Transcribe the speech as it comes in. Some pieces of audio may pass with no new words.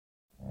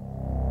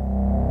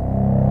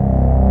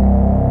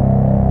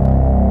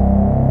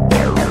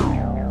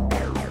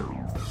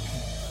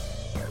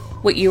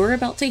What you are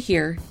about to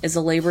hear is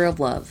a labor of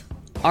love.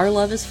 Our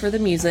love is for the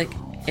music,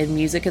 and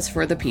music is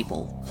for the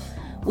people.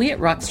 We at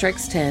Rock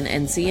Strikes 10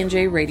 and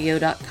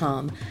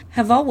cnjradio.com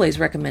have always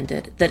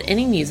recommended that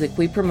any music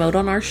we promote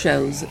on our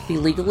shows be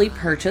legally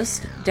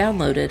purchased,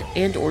 downloaded,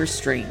 and or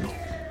streamed.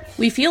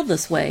 We feel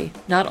this way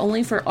not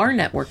only for our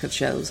network of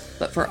shows,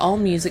 but for all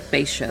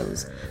music-based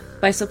shows.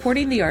 By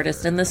supporting the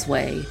artist in this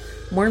way,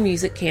 more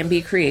music can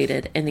be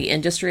created and the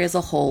industry as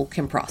a whole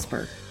can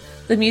prosper.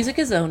 The music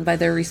is owned by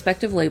their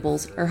respective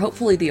labels or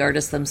hopefully the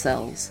artists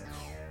themselves.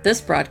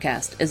 This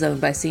broadcast is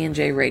owned by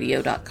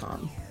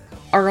cnjradio.com.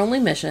 Our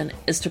only mission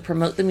is to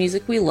promote the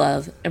music we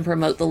love and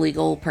promote the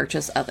legal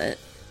purchase of it.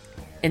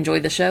 Enjoy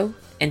the show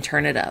and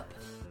turn it up.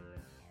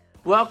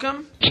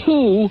 Welcome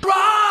to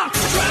Rock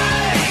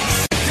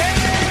Strikes 10!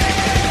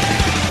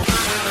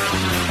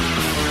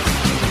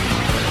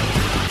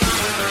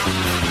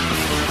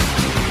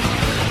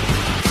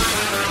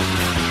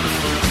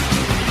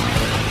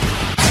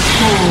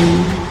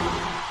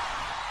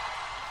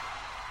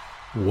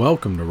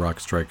 Welcome to Rock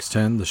Strikes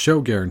 10, the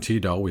show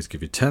guaranteed to always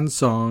give you 10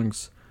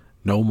 songs,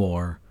 no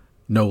more,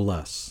 no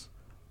less.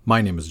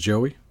 My name is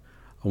Joey.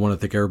 I want to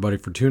thank everybody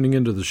for tuning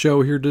into the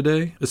show here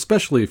today,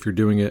 especially if you're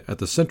doing it at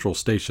the central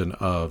station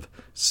of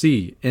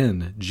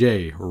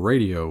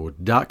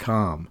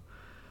cnjradio.com.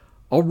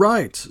 All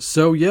right,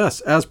 so yes,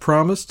 as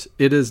promised,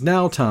 it is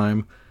now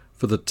time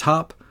for the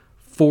top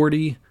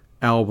 40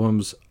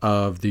 albums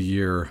of the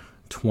year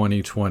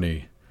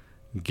 2020.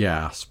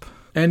 Gasp.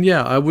 And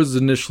yeah, I was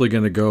initially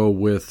going to go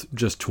with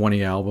just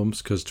 20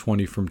 albums because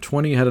 20 from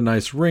 20 had a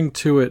nice ring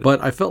to it,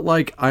 but I felt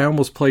like I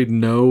almost played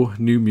no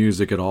new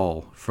music at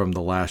all from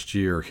the last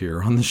year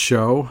here on the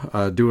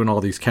show, doing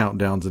all these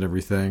countdowns and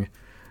everything.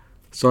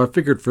 So I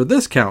figured for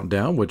this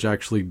countdown, which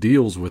actually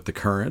deals with the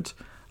current,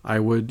 I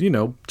would,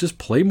 just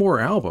play more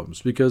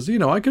albums because,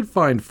 I could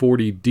find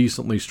 40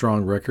 decently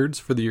strong records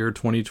for the year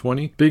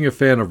 2020. Being a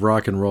fan of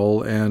rock and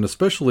roll, and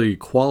especially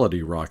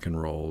quality rock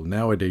and roll,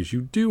 nowadays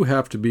you do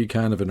have to be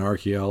kind of an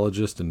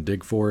archaeologist and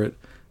dig for it.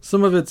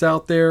 Some of it's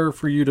out there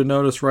for you to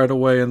notice right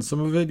away, and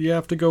some of it you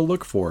have to go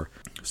look for.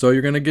 So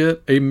you're going to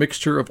get a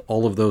mixture of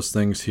all of those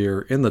things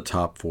here in the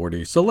top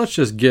 40. So let's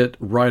just get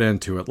right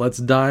into it. Let's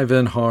dive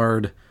in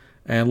hard,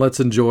 and let's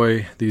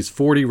enjoy these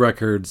 40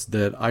 records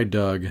that I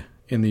dug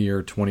in the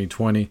year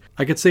 2020.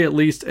 I could say at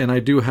least, and I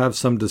do have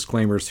some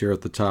disclaimers here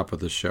at the top of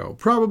the show,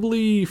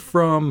 probably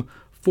from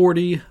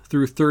 40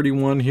 through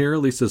 31 here, at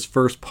least this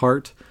first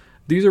part.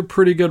 These are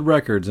pretty good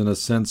records in a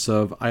sense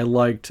of I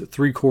liked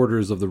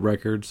 3/4 of the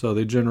record, so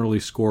they generally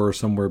score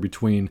somewhere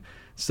between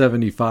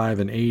 75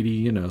 and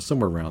 80,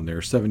 somewhere around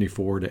there,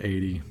 74 to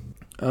 80.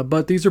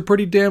 But these are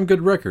pretty damn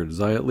good records.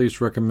 I at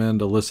least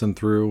recommend a listen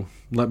through.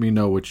 Let me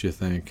know what you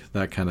think,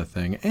 that kind of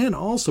thing. And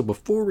also,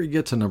 before we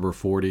get to number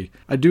 40,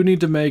 I do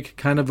need to make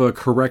kind of a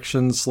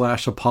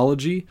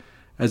correction/apology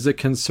as it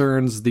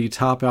concerns the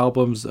top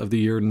albums of the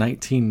year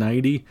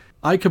 1990.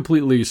 I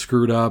completely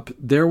screwed up.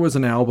 There was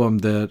an album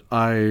that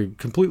I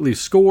completely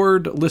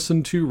scored,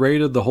 listened to,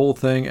 rated the whole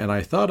thing, and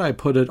I thought I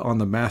put it on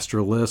the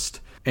master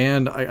list.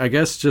 And I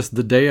guess just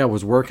the day I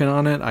was working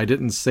on it, I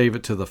didn't save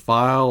it to the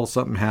file.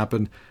 Something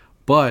happened.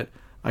 But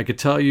I could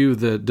tell you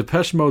that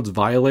Depeche Mode's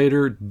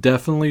Violator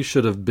definitely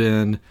should have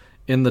been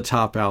in the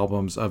top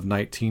albums of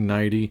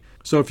 1990.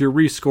 So if you're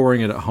rescoring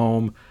it at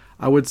home,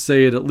 I would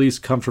say it at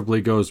least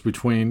comfortably goes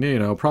between,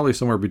 probably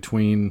somewhere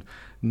between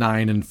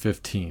 9 and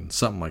 15,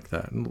 something like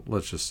that,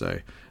 let's just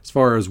say, as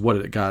far as what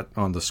it got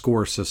on the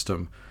score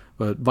system.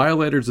 But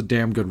Violator's a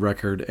damn good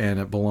record, and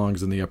it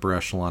belongs in the upper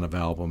echelon of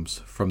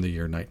albums from the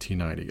year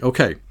 1990.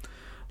 Okay,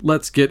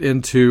 let's get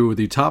into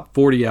the top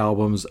 40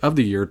 albums of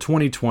the year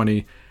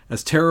 2020.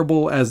 As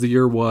terrible as the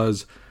year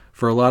was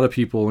for a lot of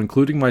people,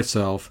 including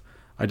myself,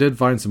 I did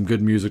find some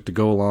good music to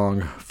go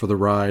along for the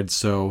ride.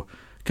 So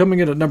coming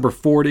in at number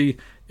 40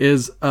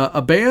 is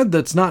a band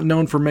that's not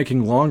known for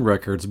making long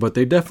records, but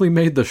they definitely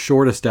made the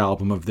shortest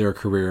album of their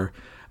career.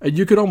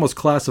 You could almost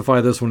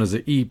classify this one as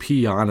an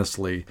EP,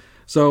 honestly.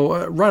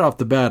 So right off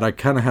the bat, I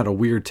kind of had a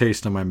weird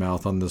taste in my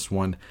mouth on this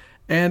one.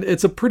 And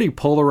it's a pretty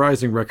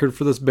polarizing record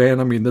for this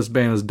band. I mean, this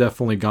band has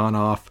definitely gone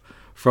off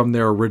from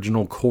their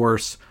original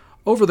course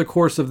over the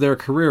course of their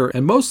career,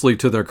 and mostly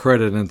to their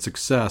credit and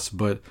success,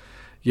 but,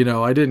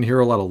 I didn't hear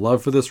a lot of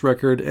love for this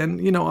record,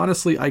 and,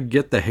 honestly, I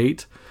get the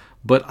hate,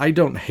 but I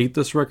don't hate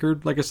this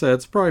record. Like I said,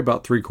 it's probably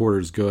about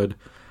 3/4 good.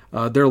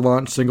 Their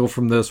launch single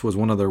from this was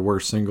one of their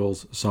worst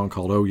singles, a song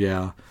called Oh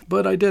Yeah,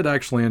 but I did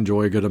actually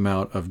enjoy a good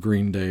amount of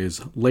Green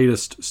Day's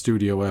latest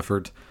studio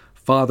effort,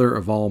 Father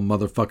of All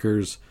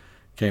Motherfuckers.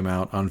 Came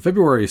out on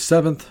February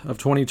 7th of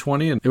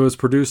 2020, and it was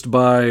produced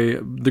by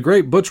the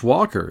great Butch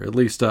Walker. At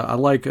least I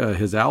like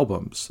his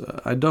albums.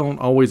 I don't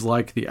always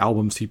like the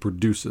albums he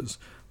produces,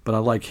 but I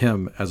like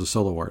him as a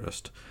solo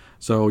artist.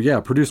 So yeah,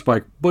 produced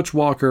by Butch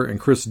Walker and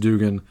Chris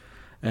Dugan.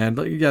 And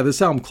yeah,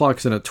 this album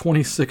clocks in at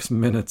 26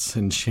 minutes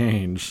and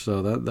change,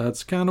 so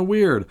that's kind of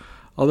weird.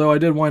 Although I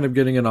did wind up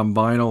getting it on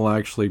vinyl. I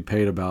actually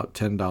paid about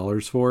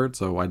 $10 for it,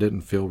 so I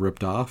didn't feel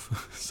ripped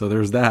off. So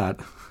there's that.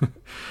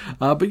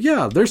 But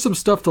yeah, there's some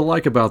stuff to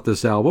like about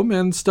this album,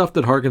 and stuff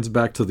that harkens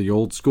back to the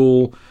old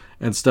school,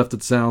 and stuff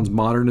that sounds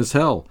modern as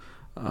hell.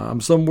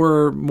 I'm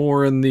somewhere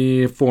more in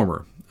the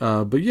former.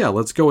 But yeah,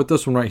 let's go with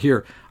this one right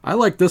here. I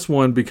like this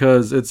one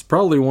because it's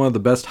probably one of the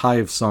best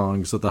Hive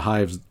songs that the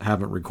Hives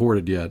haven't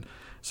recorded yet.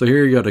 So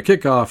here you go to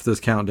kick off this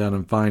countdown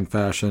in fine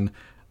fashion.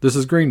 This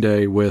is Green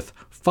Day with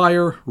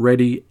Fire,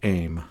 Ready,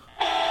 Aim.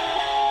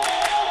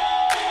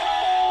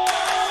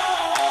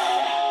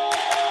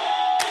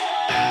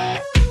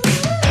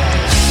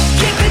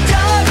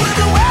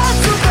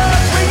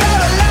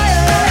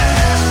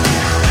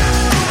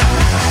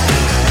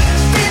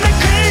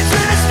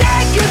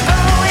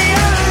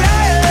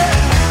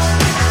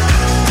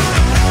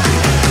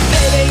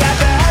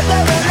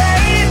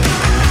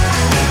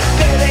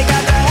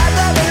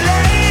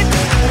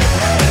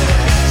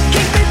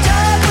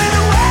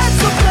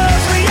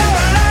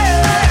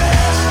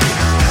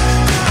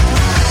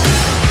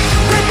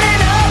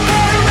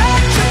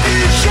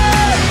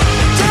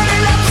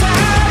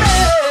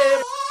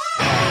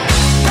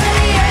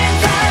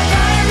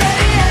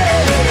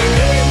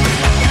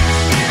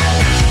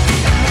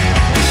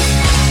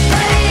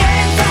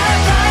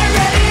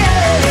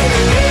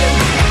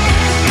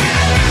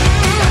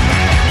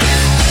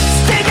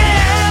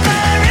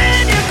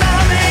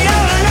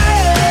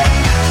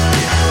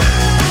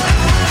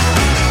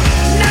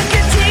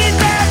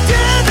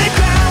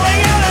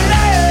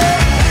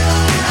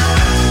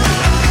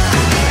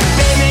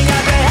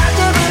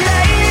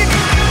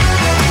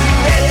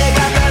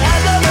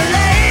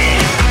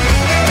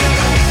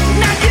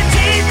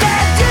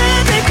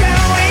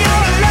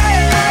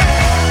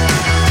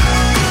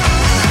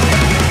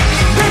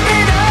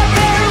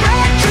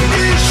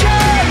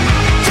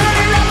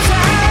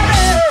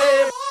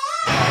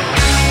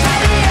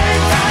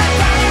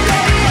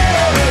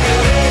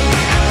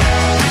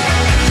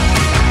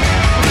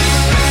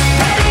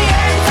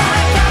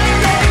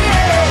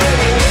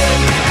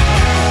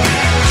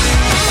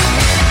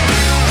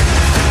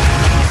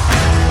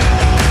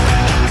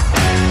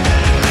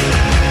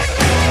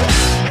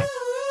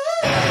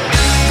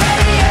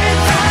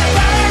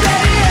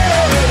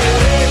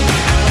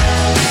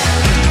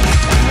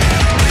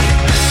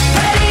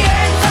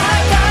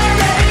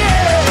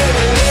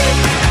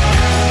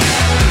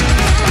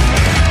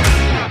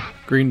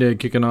 Green Day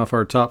kicking off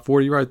our top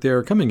 40 right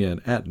there, coming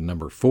in at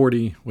number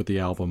 40 with the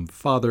album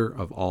Father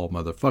of All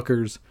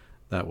Motherfuckers.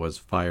 That was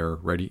Fire,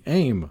 Ready,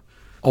 Aim.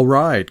 All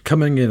right,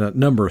 coming in at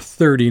number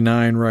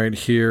 39 right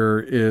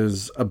here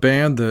is a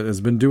band that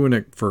has been doing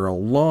it for a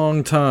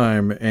long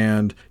time.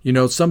 And, you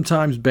know,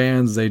 sometimes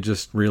bands, they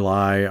just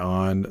rely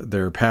on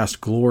their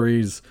past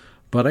glories.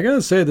 But I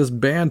gotta say, this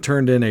band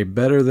turned in a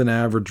better than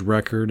average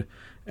record.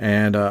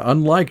 And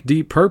unlike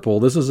Deep Purple,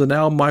 this is an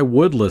album I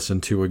would listen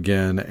to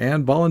again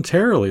and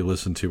voluntarily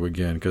listen to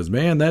again because,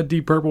 man, that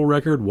Deep Purple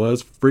record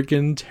was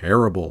freaking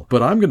terrible.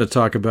 But I'm going to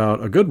talk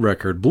about a good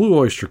record, Blue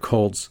Oyster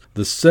Cult's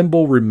The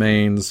Symbol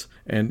Remains,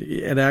 and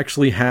it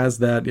actually has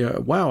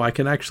that, wow, I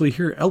can actually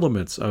hear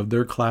elements of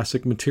their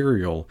classic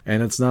material,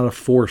 and it's not a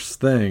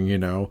forced thing, you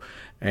know,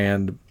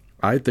 and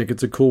I think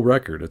it's a cool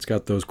record. It's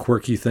got those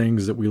quirky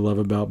things that we love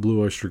about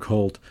Blue Oyster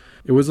Cult.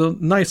 It was a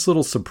nice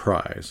little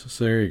surprise.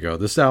 So there you go.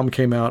 This album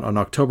came out on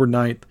October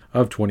 9th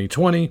of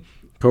 2020,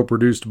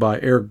 co-produced by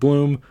Eric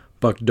Bloom,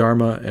 Buck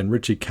Dharma, and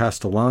Richie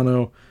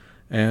Castellano.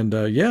 And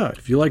yeah,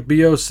 if you like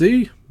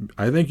BOC,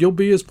 I think you'll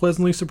be as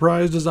pleasantly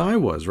surprised as I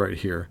was right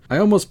here. I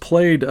almost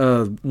played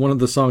one of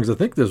the songs, I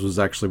think this was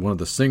actually one of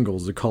the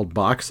singles, it's called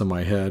Box in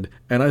my head.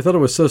 And I thought it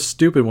was so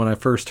stupid when I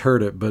first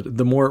heard it, but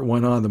the more it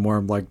went on, the more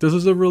I'm like, this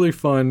is a really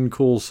fun,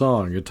 cool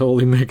song. It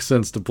totally makes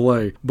sense to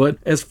play. But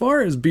as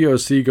far as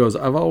BOC goes,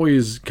 I've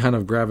always kind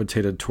of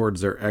gravitated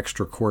towards their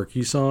extra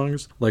quirky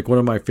songs. Like one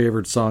of my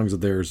favorite songs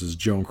of theirs is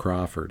Joan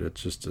Crawford.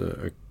 It's just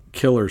a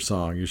killer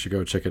song. You should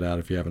go check it out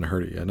if you haven't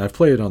heard it yet. And I've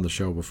played it on the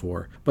show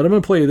before. But I'm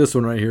going to play this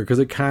one right here because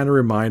it kind of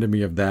reminded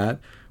me of that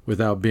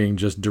without being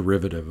just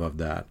derivative of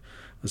that.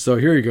 So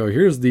here you go.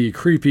 Here's the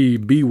creepy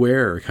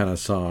Beware kind of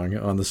song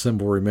on The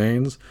Symbol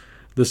Remains.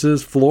 This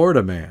is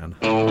Florida Man.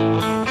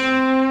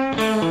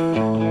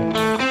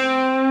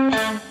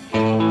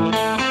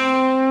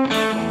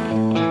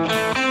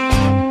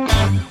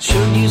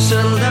 Should you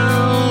settle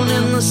down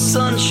in the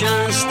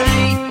Sunshine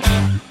State?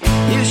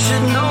 You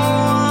should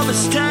know of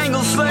its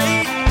tangled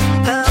fate.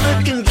 How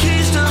the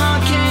conquistador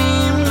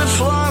came to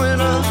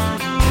Florida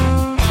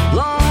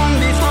long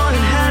before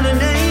it had a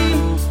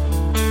name.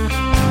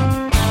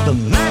 The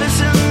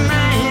medicine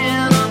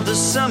man of the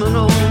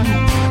Seminole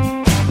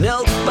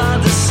knelt by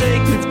the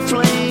sacred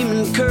flame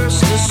and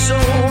cursed his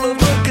soul.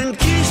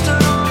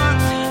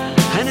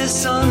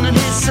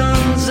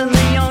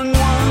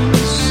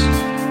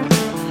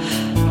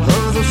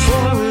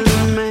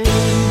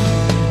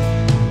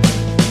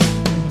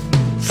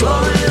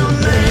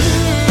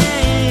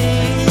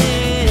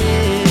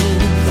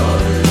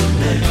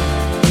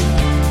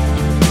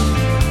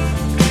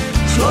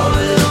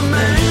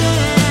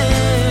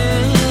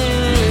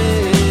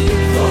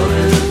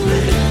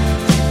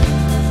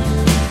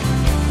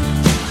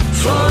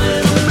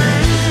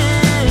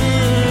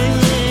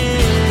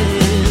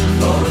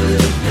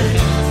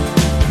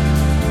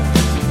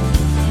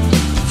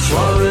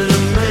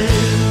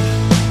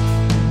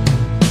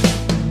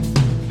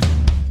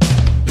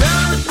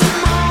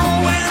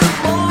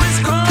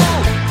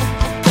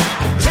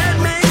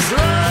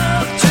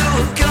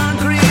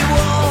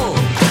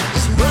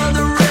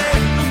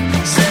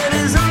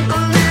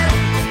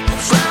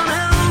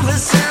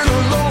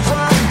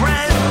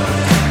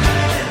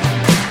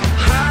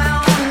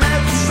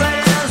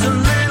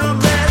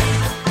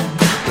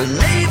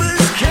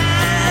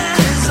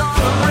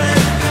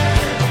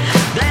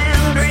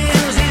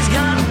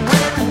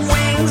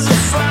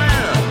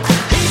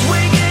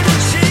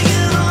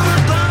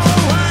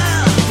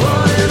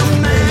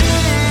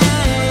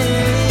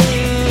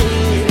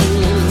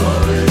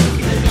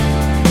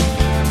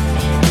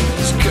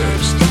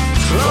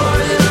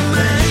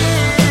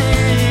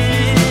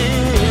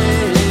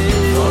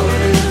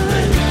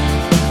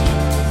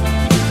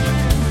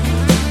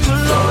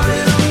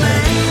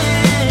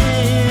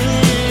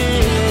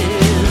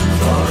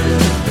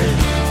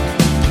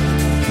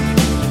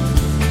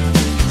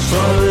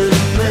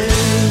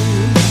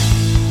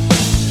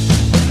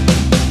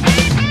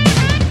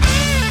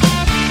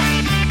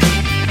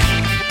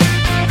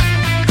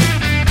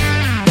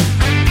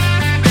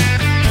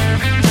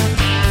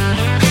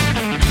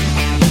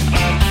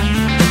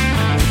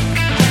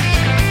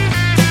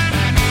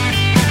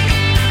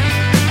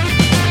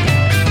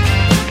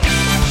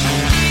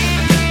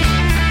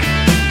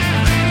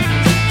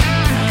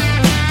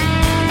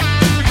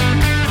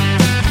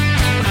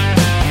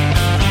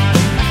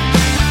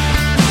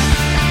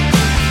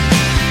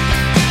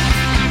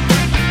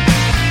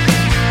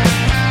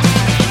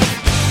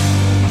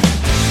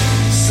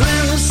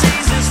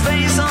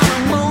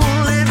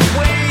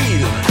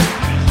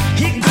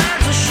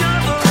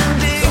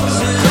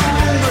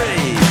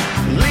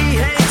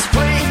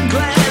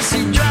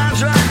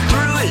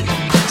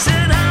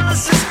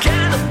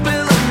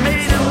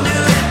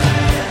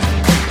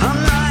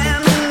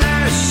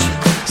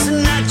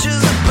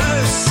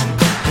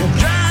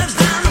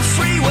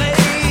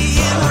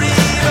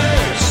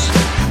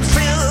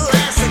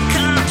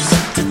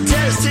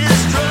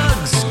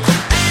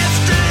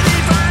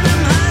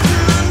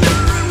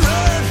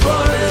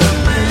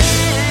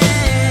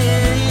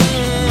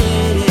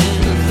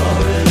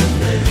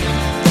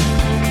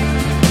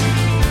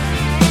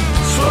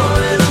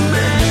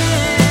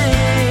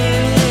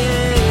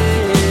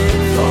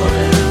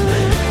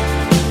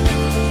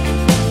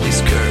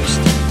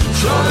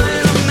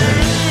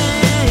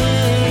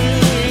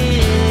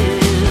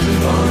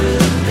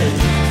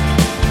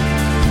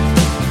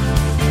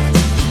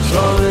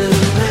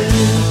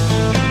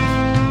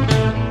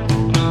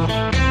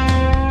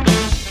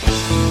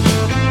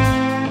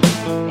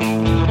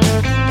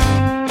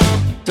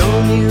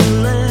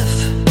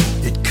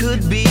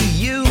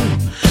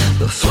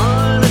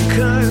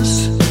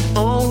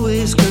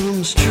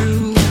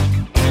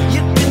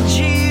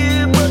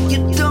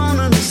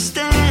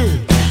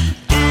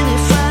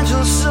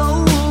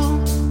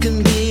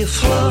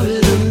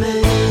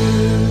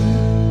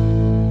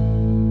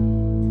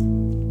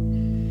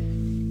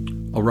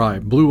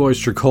 right, Blue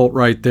Oyster Cult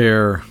right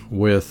there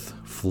with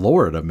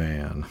Florida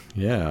Man.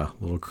 Yeah, a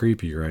little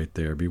creepy right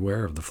there.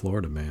 Beware of the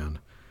Florida Man.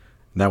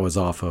 And that was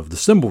off of The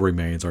Symbol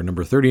Remains, our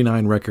number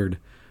 39 record,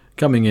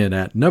 coming in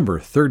at number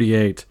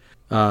 38.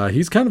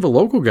 He's kind of a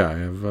local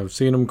guy. I've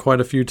seen him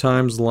quite a few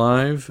times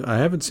live. I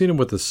haven't seen him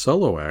with a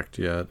solo act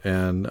yet,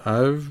 and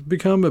I've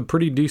become a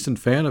pretty decent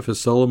fan of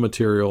his solo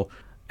material.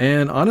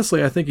 And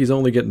honestly, I think he's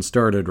only getting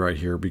started right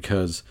here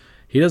because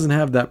he doesn't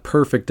have that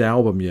perfect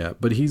album yet,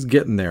 but he's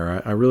getting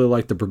there. I really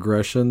like the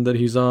progression that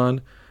he's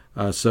on,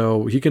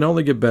 so he can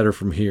only get better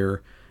from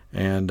here.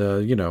 And,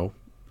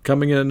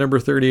 coming in at number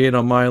 38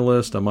 on my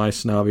list, on my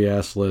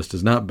snobby-ass list,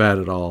 is not bad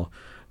at all.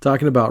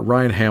 Talking about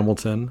Ryan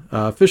Hamilton.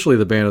 Officially,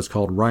 the band is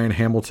called Ryan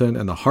Hamilton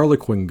and the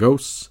Harlequin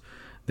Ghosts.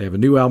 They have a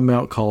new album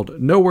out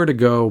called Nowhere to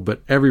Go,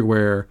 But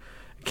Everywhere.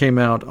 It came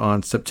out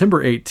on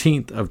September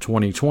 18th of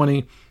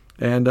 2020.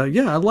 And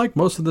I like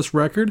most of this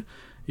record.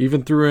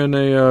 Even threw in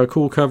a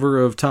cool cover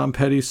of Tom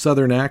Petty's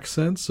Southern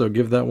Accent, so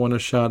give that one a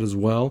shot as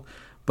well.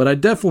 But I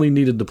definitely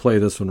needed to play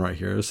this one right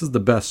here. This is the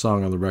best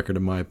song on the record,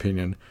 in my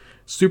opinion.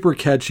 Super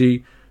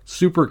catchy,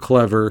 super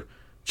clever.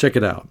 Check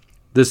it out.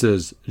 This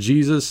is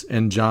Jesus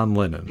and John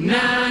Lennon.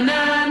 Na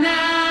na na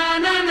na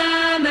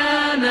na na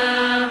na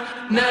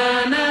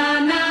na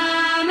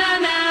na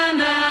na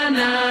na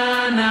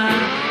na na.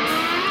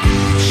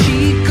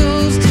 She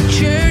goes to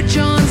church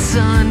on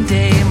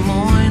Sunday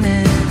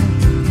morning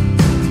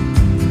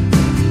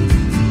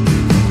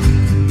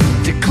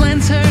to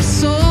cleanse her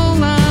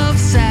soul of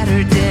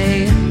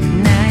Saturday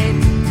night.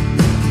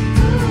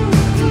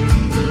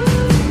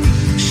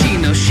 She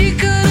knows she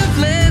could have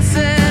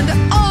listened to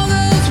all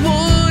those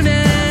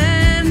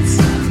warnings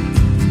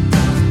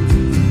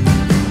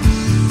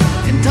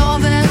and all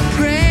that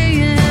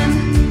praying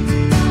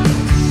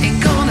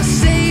ain't gonna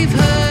save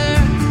her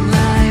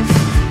life.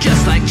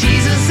 Just like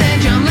Jesus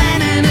and John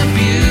Lennon, a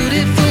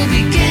beautiful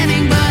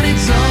beginning, but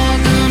it's all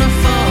gonna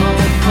fall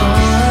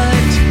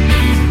apart.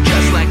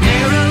 Just like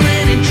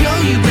Marilyn and Joe,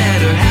 you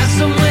better have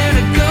somewhere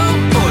to go,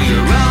 or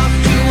you're off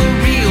to a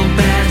real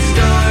bad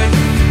start.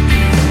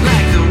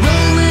 Like the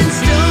Rolling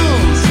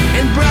Stones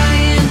and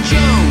Brian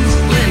Jones,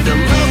 Linda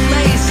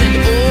Lovelace and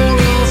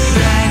oral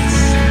sex.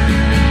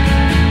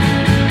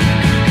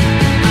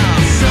 Oh,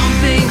 some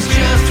things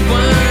just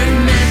weren't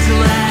meant to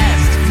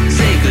last.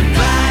 Say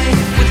goodbye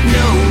with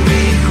no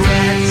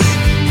regrets.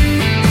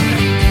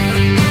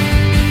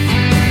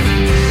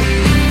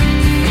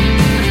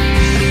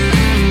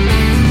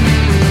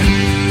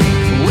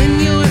 When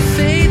your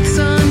faith's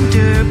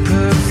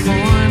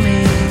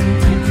underperforming,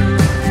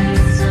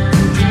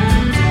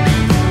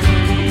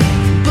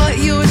 but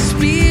your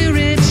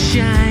spirit's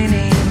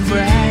shining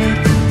bright.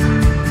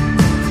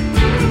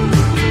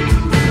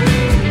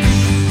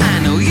 I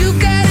know you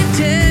got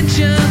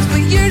intentions,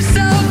 but you're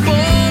so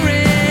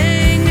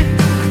boring.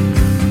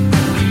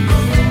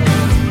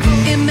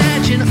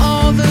 Imagine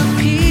all the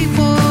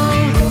people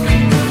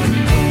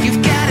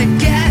you've gotta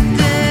get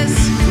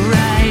this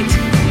right.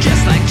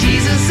 Just like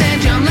Jesus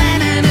and John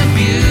Lennon, a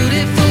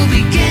beautiful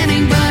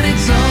beginning, but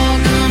it's all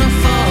gonna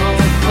fall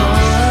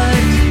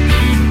apart.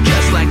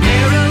 Just like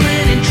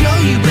Marilyn and Joe,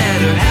 you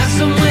better have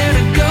somewhere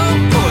to go,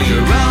 or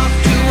you're off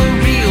to a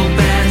real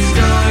bad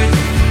start.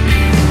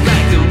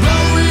 Like the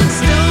Rolling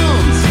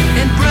Stones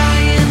and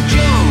Brian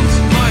Jones,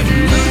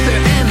 Martin Luther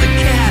and the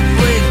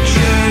Catholic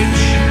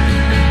Church.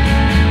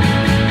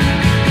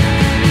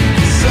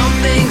 Some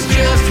things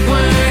just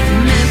weren't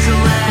meant to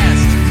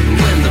last.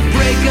 When the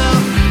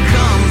breakup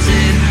comes,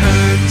 it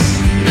hurts.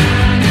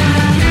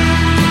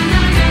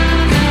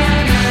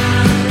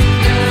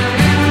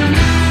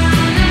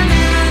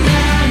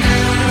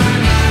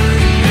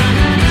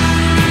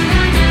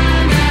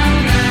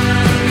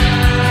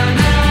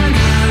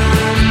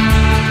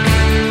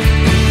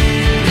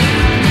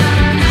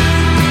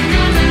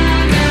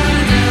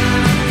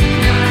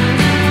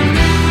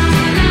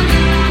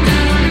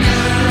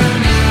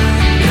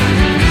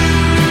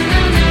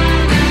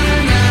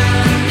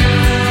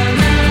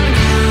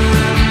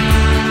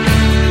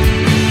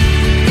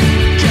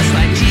 Just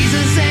like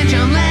Jesus and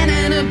John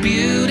Lennon, a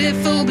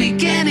beautiful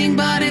beginning,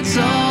 but it's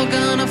all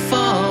gonna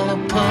fall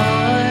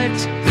apart.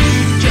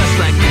 Just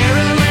like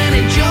Marilyn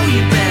and Joe,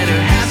 you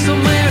better have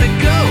somewhere to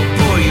go,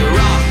 or you're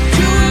off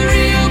to a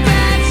real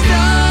bad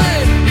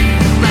start.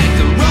 Like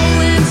the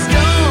Rolling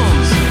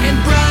Stones and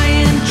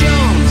Brian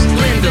Jones,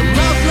 Linda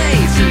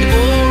Lovelace and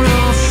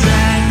oral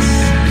sex.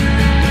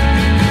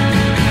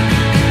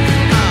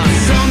 Oh,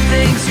 some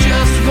things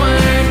just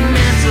weren't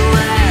meant to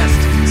last.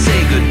 Say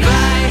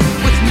goodbye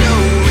with no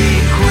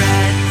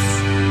regrets.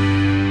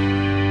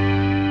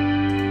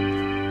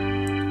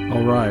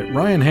 All right,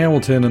 Ryan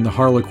Hamilton and the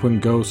Harlequin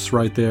Ghosts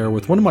right there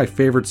with one of my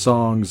favorite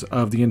songs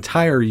of the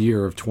entire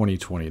year of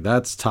 2020.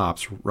 That's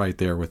tops right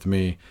there with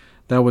me.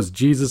 That was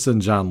Jesus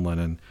and John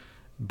Lennon.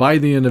 By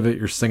the end of it,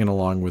 you're singing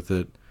along with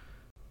it.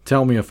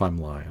 Tell me if I'm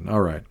lying.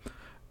 All right.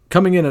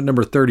 Coming in at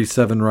number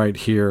 37 right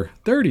here.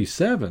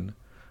 37?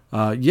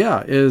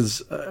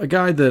 Is a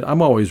guy that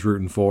I'm always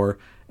rooting for.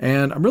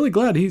 And I'm really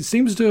glad he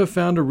seems to have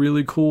found a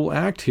really cool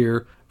act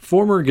here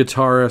former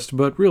guitarist,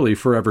 but really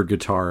forever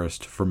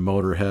guitarist for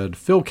Motorhead,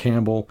 Phil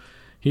Campbell.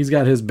 He's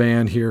got his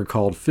band here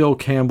called Phil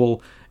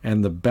Campbell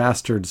and the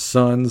Bastard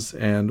Sons.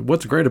 And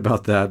what's great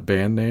about that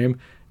band name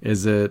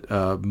is that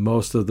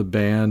most of the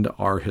band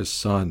are his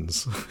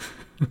sons.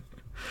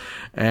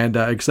 And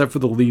except for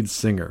the lead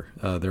singer,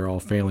 they're all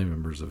family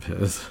members of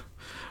his.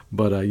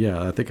 But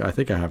yeah, I think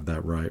I have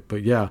that right.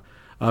 But yeah,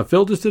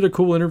 Phil just did a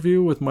cool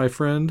interview with my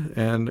friend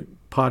and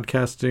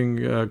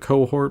podcasting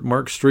cohort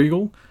Mark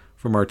Striegel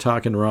from our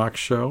Talkin' Rock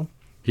show.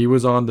 He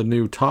was on the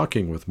new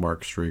Talking with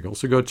Mark Striegel,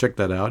 so go check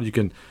that out. You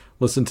can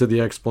listen to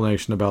the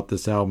explanation about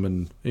this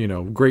album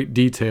in great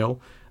detail.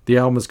 The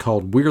album is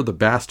called We're the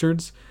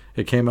Bastards.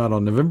 It came out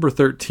on November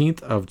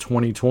 13th of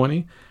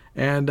 2020,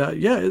 and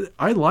yeah,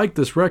 I like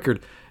this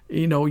record.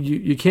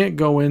 You can't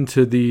go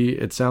into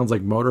it sounds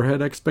like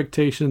Motorhead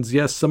expectations.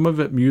 Yes, some of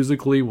it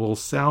musically will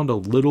sound a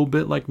little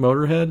bit like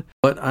Motorhead,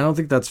 but I don't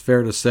think that's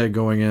fair to say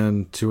going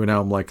into an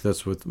album like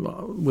this with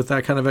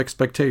that kind of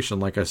expectation.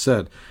 Like I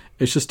said,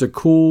 it's just a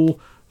cool,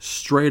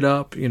 straight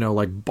up,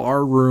 like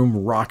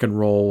barroom rock and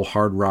roll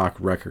hard rock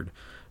record.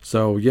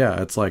 So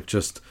yeah, it's like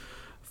just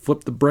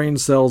flip the brain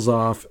cells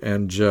off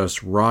and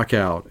just rock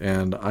out.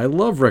 And I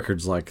love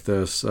records like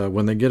this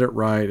when they get it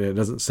right. It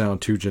doesn't sound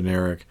too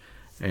generic.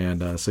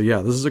 And so,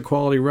 yeah, this is a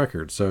quality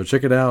record. So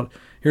check it out.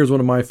 Here's one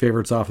of my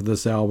favorites off of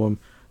this album.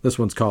 This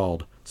one's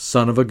called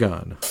Son of a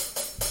Gun.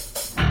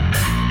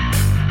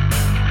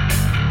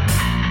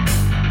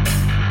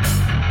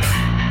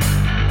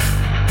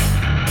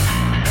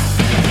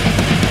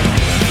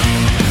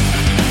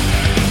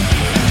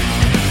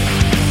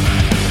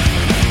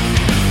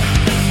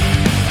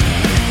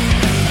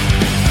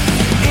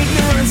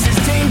 Ignorance is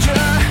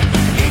danger,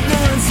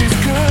 ignorance is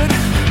good.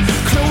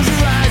 Close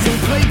your eyes and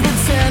play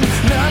pretend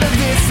none of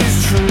this is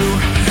true.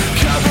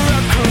 Cover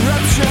up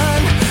corruption,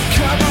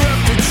 cover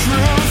up the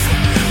truth.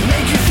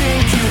 Make you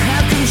think you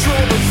have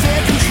control, but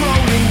they're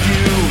controlling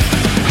you.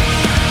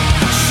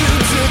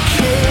 Shoot to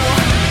kill,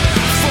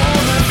 for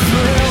the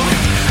thrill.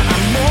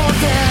 I'm more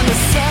than the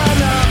son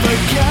of a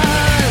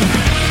gun.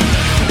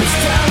 It's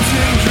down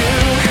to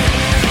you,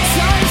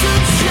 time to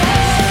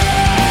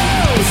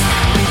choose.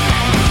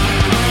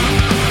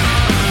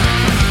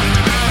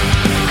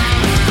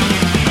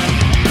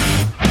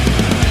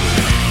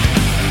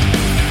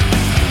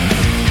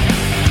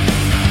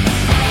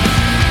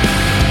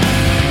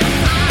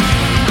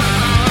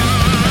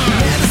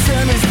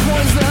 Medicine is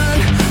poison,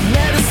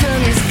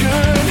 medicine is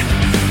good.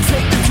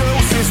 Take the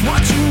doses,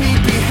 what you need,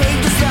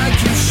 behave just like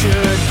you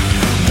should.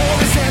 War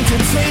is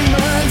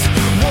entertainment,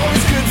 war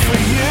is good for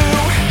you.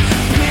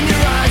 Pin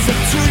your eyes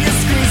up to your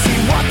screen, see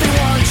what they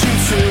want you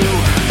to.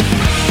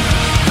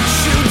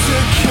 Shoot to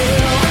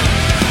kill,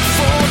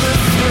 for the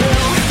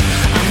thrill.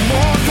 I'm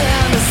more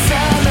than the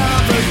sound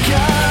of a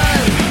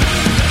gun.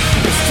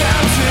 It's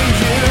down to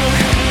you,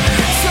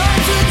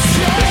 time to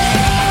choose.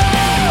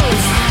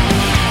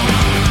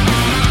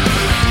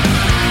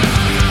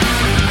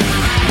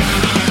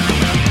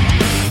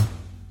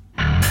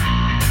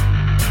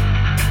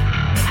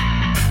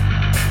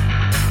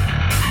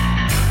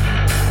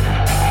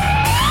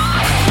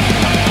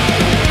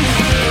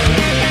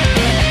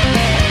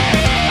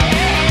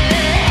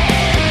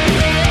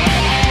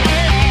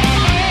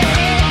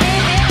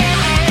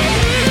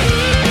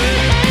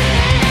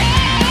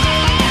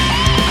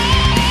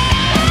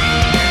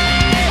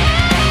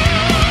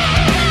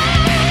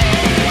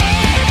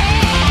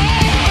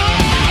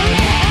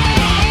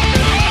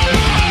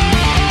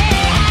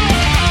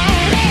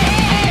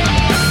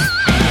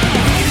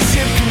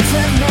 Leadership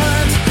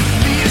contentment,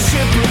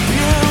 leadership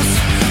abuse.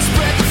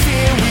 Spread the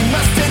fear, we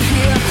must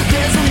adhere.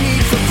 There's a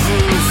need for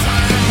proof.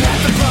 Let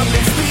the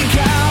public speak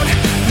out,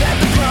 let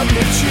the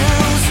public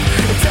choose.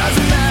 It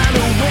doesn't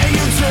matter where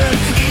you turn,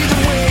 either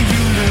way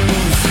you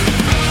lose.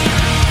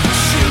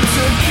 Shoot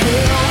to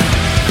kill,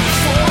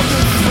 for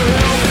the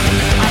thrill.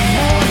 I'm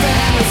more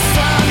than a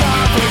son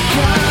of a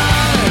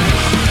gun.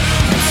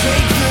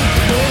 Take the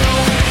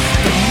pill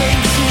that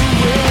makes you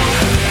ill,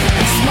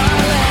 and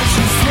smile as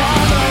you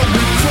swallow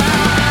the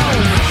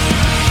crown.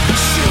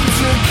 Shoot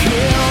to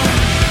kill,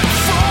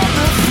 for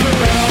the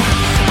thrill.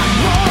 I'm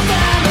more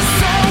than a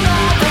son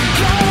of a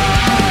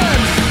gun.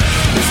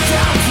 It's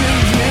down to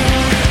you,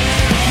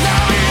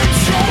 now you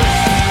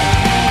choose.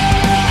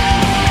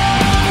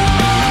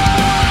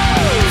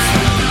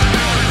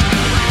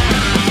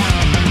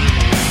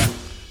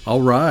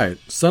 All right,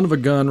 Son of a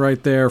Gun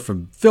right there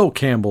from Phil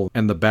Campbell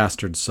and the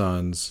Bastard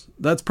Sons.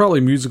 That's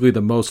probably musically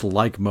the most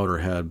like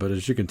Motorhead, but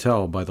as you can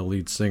tell by the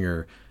lead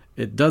singer,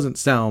 it doesn't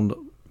sound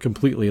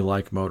completely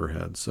like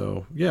Motorhead.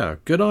 So yeah,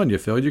 good on you,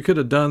 Phil. You could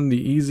have done the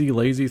easy,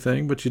 lazy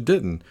thing, but you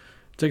didn't.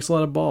 It takes a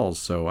lot of balls,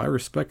 so I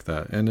respect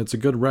that, and it's a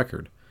good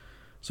record.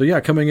 So yeah,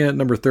 coming in at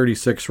number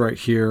 36 right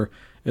here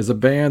is a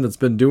band that's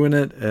been doing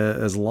it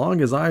as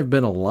long as I've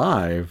been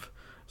alive.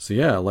 So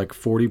yeah, like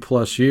 40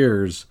 plus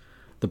years.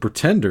 The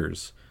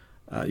Pretenders.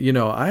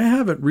 I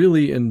haven't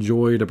really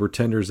enjoyed a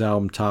Pretenders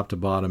album top to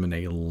bottom in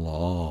a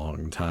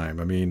long time.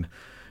 I mean,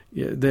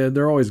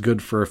 they're always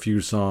good for a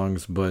few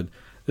songs, but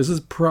This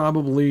is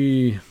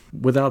probably,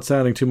 without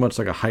sounding too much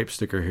like a hype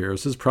sticker here,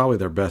 this is probably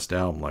their best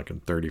album like in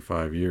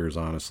 35 years,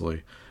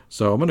 honestly.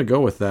 So I'm going to go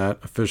with that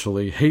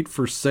officially. Hate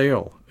for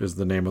Sale is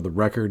the name of the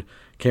record.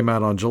 Came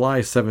out on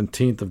July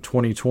 17th of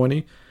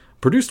 2020.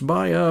 Produced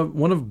by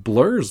one of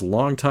Blur's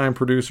longtime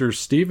producers,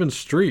 Stephen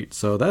Street.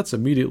 So that's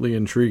immediately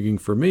intriguing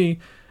for me.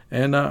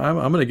 And I'm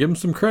going to give him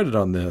some credit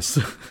on this.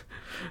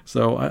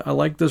 So I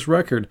like this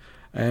record.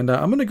 And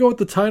I'm going to go with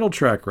the title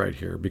track right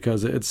here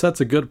because it sets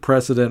a good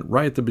precedent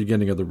right at the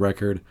beginning of the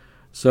record.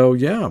 So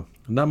yeah,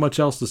 not much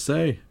else to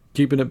say.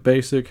 Keeping it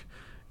basic,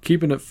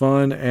 keeping it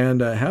fun,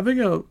 and having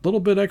a little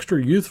bit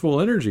extra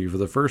youthful energy for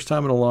the first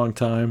time in a long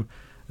time.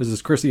 This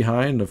is Chrissie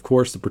Hynde and, of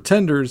course, the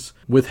Pretenders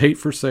with Hate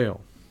for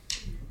Sale.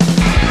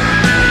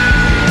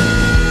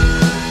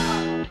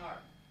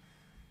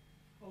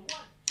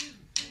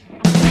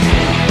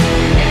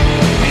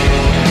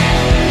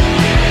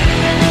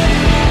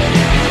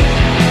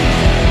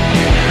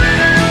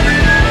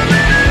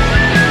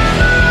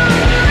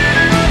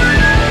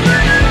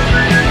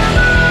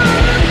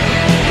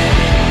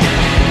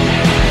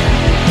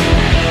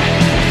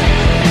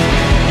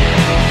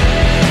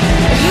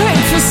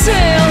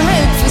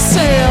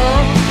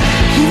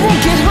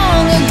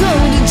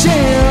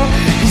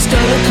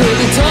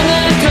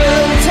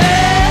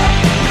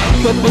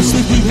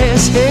 Mostly he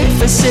has hate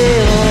for sale.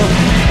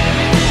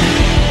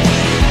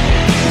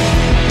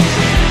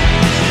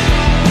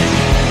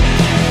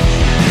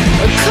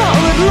 Call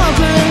it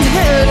local and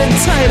head and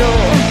title.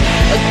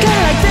 A guy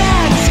like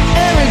that's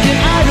arrogant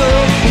idol.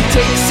 He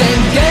takes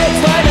and gets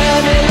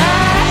whatever he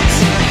likes.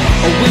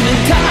 Women,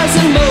 cars,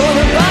 and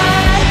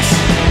motorbikes.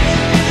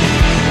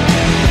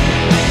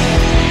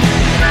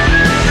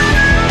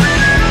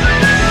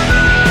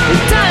 He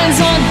dines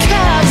on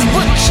calves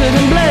butchered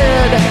and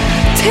bled.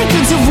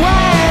 Tickets of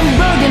wine,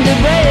 burgundy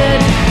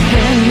red,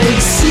 handmade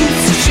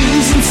suits,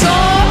 shoes, and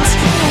socks.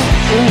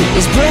 Oh,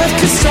 his breath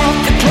kissed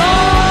off the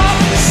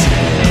clocks.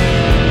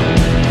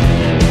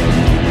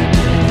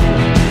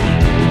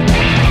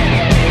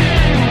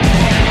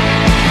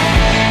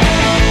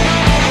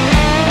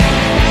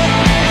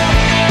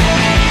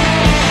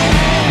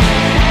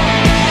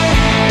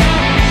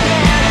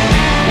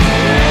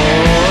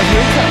 Oh,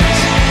 here it comes.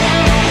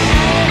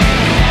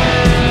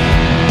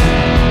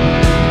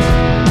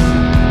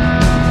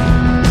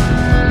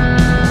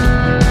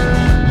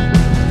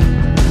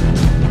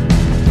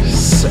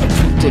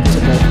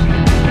 Predictable.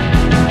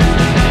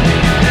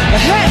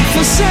 Hate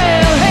for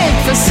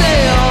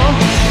sale.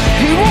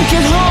 He won't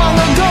get hung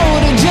or go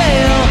to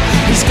jail.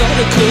 He's got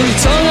a curly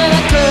tongue and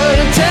a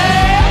curly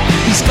tail.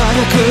 He's got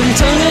a curly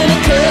tongue and a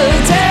curly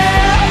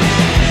tail.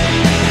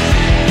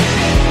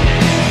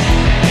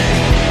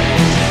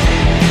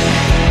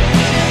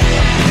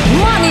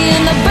 Money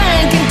in the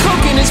bank and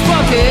coke in his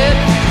pocket.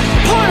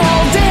 Porn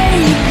all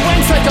day, he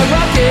wanks like a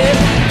rocket.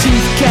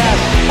 Teeth cap,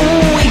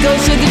 oh, he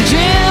goes to the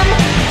gym.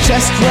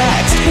 Chest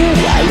waxed,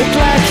 ooh, I look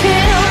like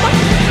him.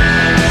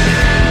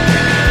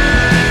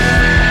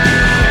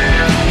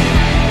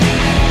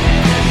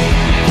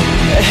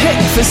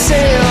 Hate for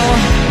sale.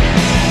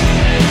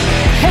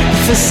 Hate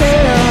for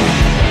sale.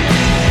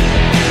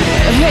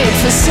 Hate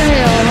for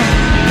sale.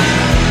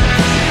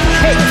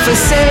 Hate for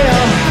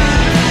sale.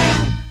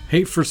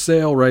 Hate for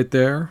Sale right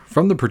there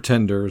from the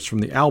Pretenders from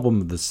the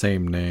album of the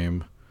same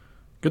name.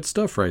 Good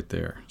stuff right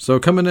there. So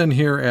coming in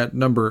here at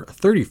number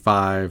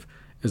 35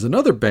 is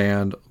another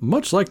band,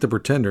 much like the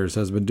Pretenders,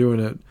 has been doing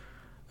it,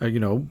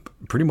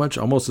 pretty much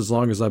almost as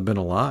long as I've been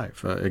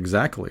alive.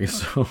 Exactly.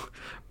 So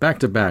back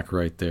to back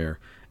right there.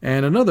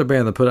 And another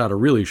band that put out a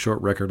really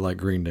short record like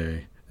Green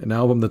Day, an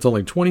album that's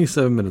only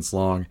 27 minutes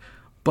long,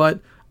 but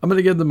I'm going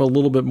to give them a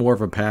little bit more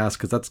of a pass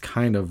because that's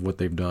kind of what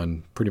they've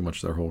done pretty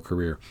much their whole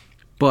career.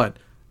 But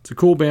it's a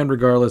cool band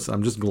regardless.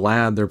 I'm just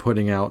glad they're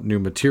putting out new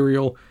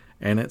material,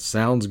 and it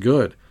sounds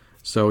good.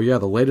 So yeah,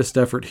 the latest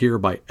effort here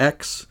by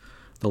X,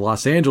 the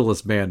Los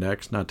Angeles band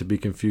X, not to be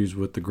confused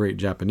with the great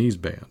Japanese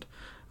band.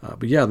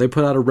 But yeah, they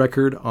put out a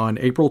record on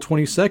April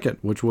 22nd,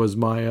 which was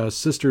my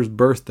sister's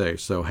birthday.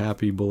 So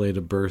happy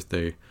belated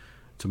birthday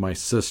to my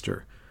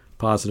sister.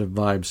 Positive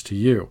vibes to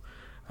you.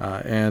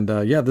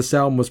 This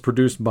album was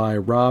produced by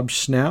Rob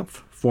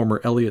Schnapf, former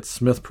Elliott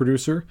Smith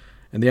producer.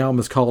 And the album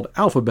is called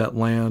Alphabet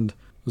Land.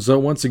 So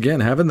once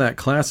again, having that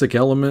classic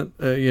element,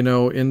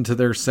 into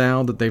their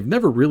sound that they've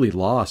never really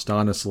lost,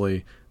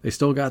 honestly. They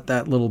still got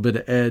that little bit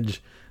of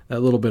edge, that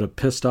little bit of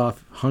pissed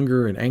off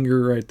hunger and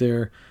anger right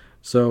there.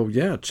 So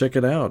yeah, check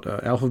it out.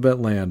 Alphabet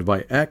Land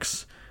by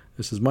X.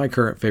 This is my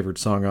current favorite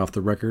song off the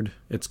record.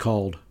 It's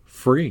called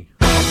Free.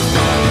 My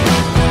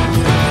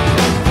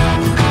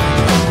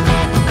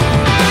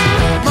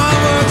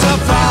words are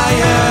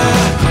fire,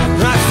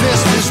 my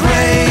fist is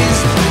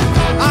raised.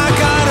 I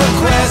got a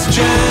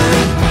question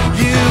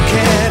you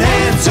can't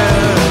answer.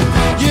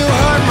 You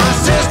hurt my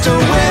sister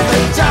with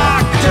a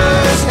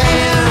doctor's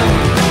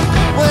hand,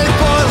 with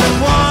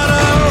boiling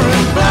water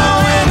and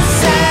blowing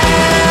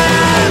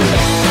sand.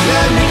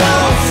 Let me go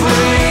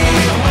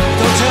free,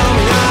 don't tell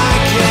me I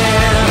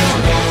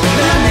can't.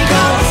 Let me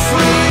go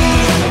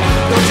free,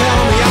 don't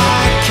tell me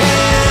I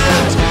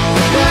can't.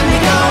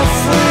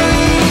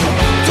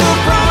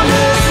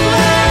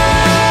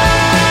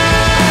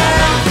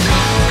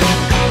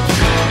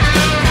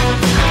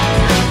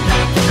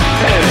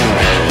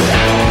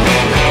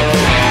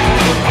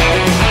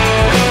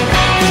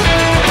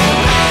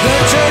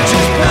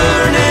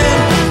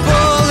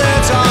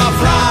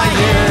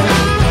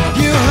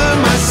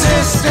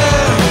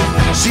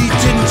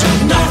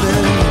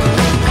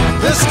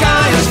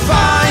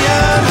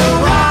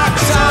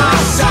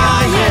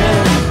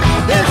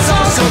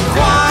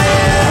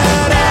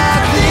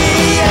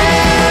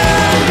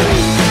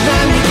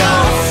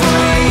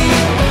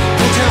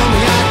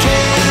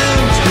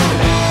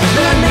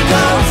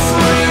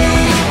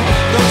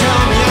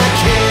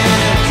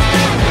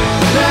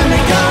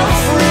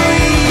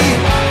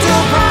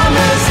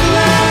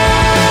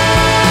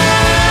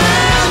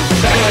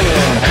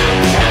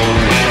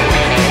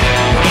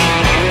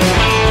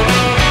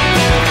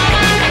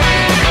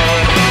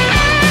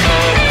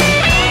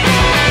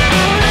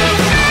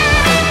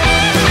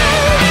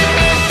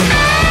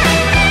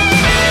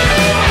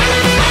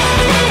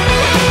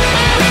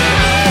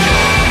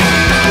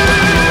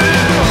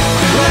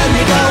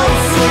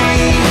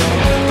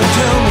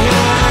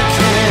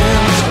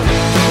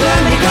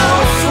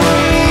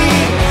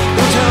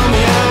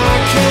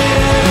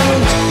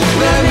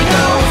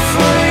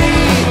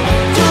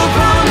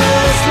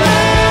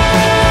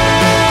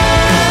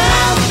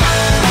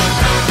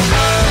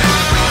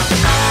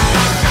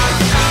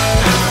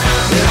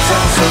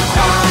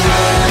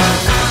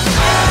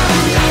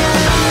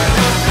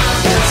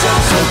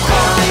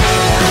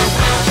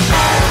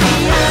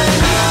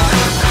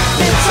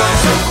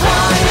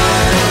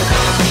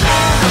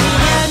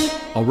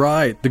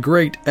 right, the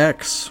Great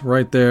X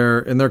right there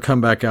in their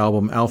comeback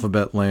album,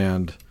 Alphabet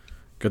Land.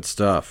 Good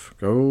stuff.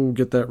 Go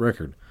get that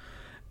record.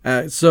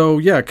 So,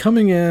 yeah,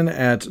 coming in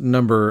at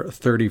number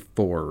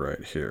 34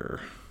 right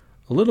here.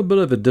 A little bit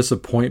of a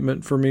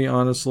disappointment for me,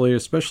 honestly,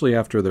 especially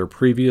after their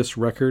previous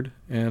record.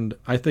 And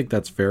I think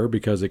that's fair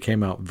because it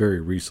came out very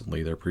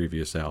recently, their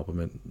previous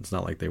album. It's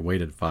not like they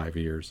waited 5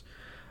 years.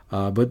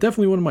 But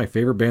definitely one of my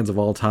favorite bands of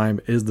all time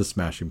is the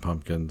Smashing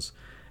Pumpkins.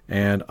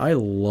 And I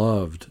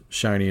loved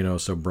Shiny and Oh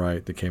So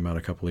Bright that came out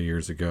a couple of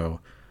years ago.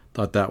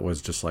 Thought that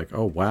was just like,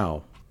 oh,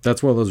 wow.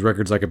 That's one of those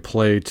records I could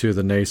play to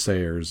the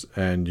naysayers,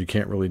 and you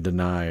can't really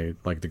deny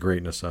like the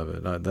greatness of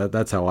it.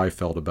 That's how I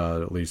felt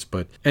about it, at least.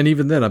 And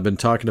even then, I've been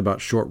talking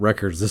about short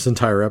records this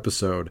entire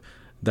episode.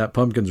 That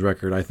Pumpkins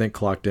record, I think,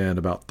 clocked in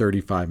about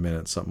 35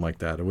 minutes, something like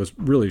that. It was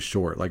really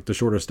short, like the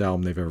shortest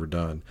album they've ever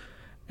done.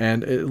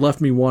 And it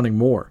left me wanting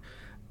more.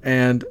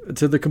 And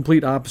to the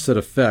complete opposite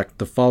effect,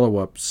 the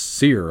follow-up,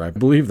 Cyr, I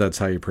believe that's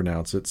how you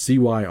pronounce it,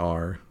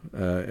 C-Y-R,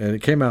 and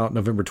it came out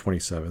November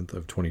 27th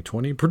of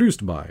 2020,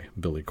 produced by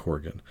Billy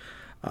Corgan.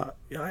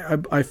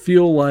 I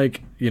feel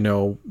like,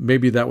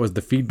 maybe that was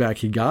the feedback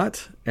he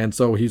got, and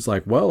so he's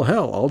like, well,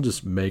 hell, I'll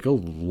just make a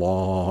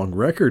long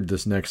record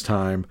this next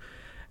time.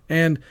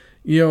 And,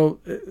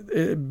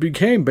 it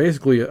became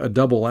basically a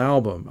double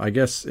album. I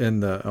guess on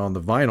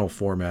the vinyl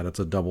format, it's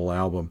a double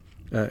album.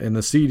 In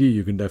the CD,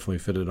 you can definitely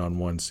fit it on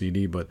one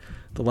CD, but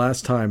the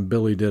last time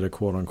Billy did a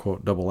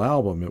quote-unquote double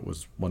album, it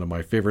was one of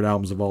my favorite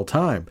albums of all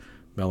time,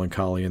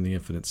 Melancholy and the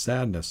Infinite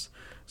Sadness.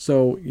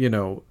 So,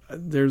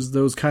 there's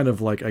those kind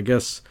of, like, I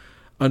guess,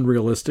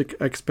 unrealistic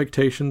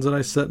expectations that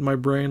I set in my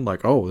brain,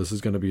 like, oh, this is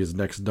going to be his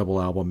next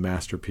double album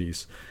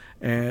masterpiece,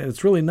 and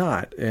it's really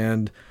not.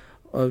 And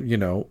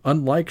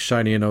unlike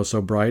Shiny and Oh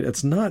So Bright,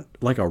 it's not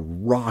like a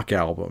rock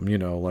album,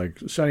 like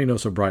Shiny and Oh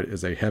So Bright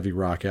is a heavy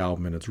rock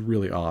album and it's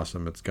really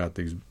awesome. It's got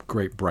these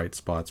great bright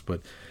spots,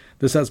 but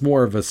this has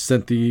more of a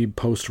synthy,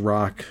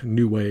 post-rock,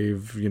 new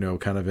wave,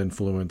 kind of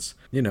influence,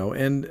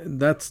 and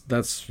that's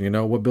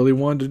what Billy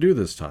wanted to do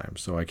this time.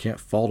 So I can't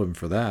fault him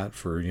for that,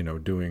 for,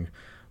 doing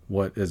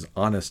what is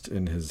honest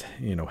in his,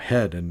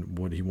 head and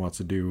what he wants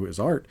to do as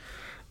art.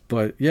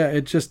 But yeah,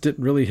 it just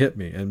didn't really hit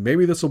me. And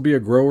maybe this will be a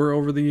grower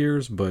over the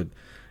years, but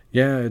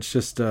yeah, it's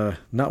just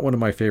not one of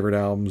my favorite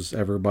albums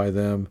ever by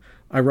them.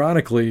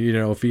 Ironically,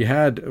 if he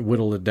had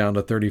whittled it down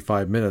to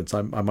 35 minutes,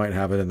 I might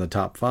have it in the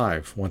top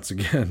 5 once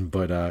again,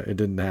 but it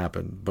didn't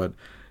happen. But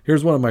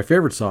here's one of my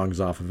favorite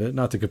songs off of it,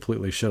 not to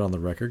completely shit on the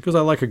record, because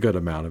I like a good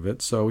amount of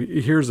it. So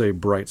here's a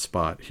bright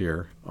spot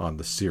here on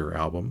the Cyr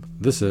album.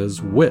 This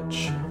is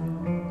Witch.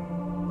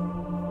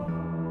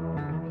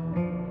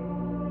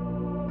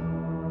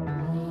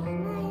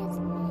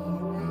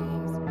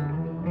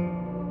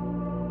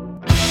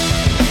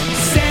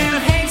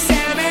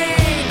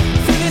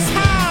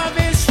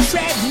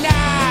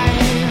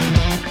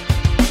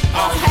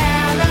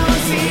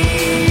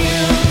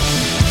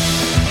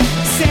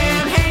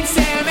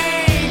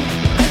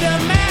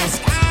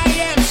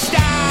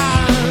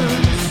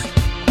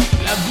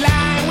 Love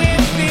lie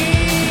with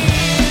thee.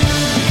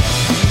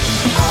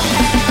 Oh,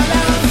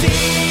 hell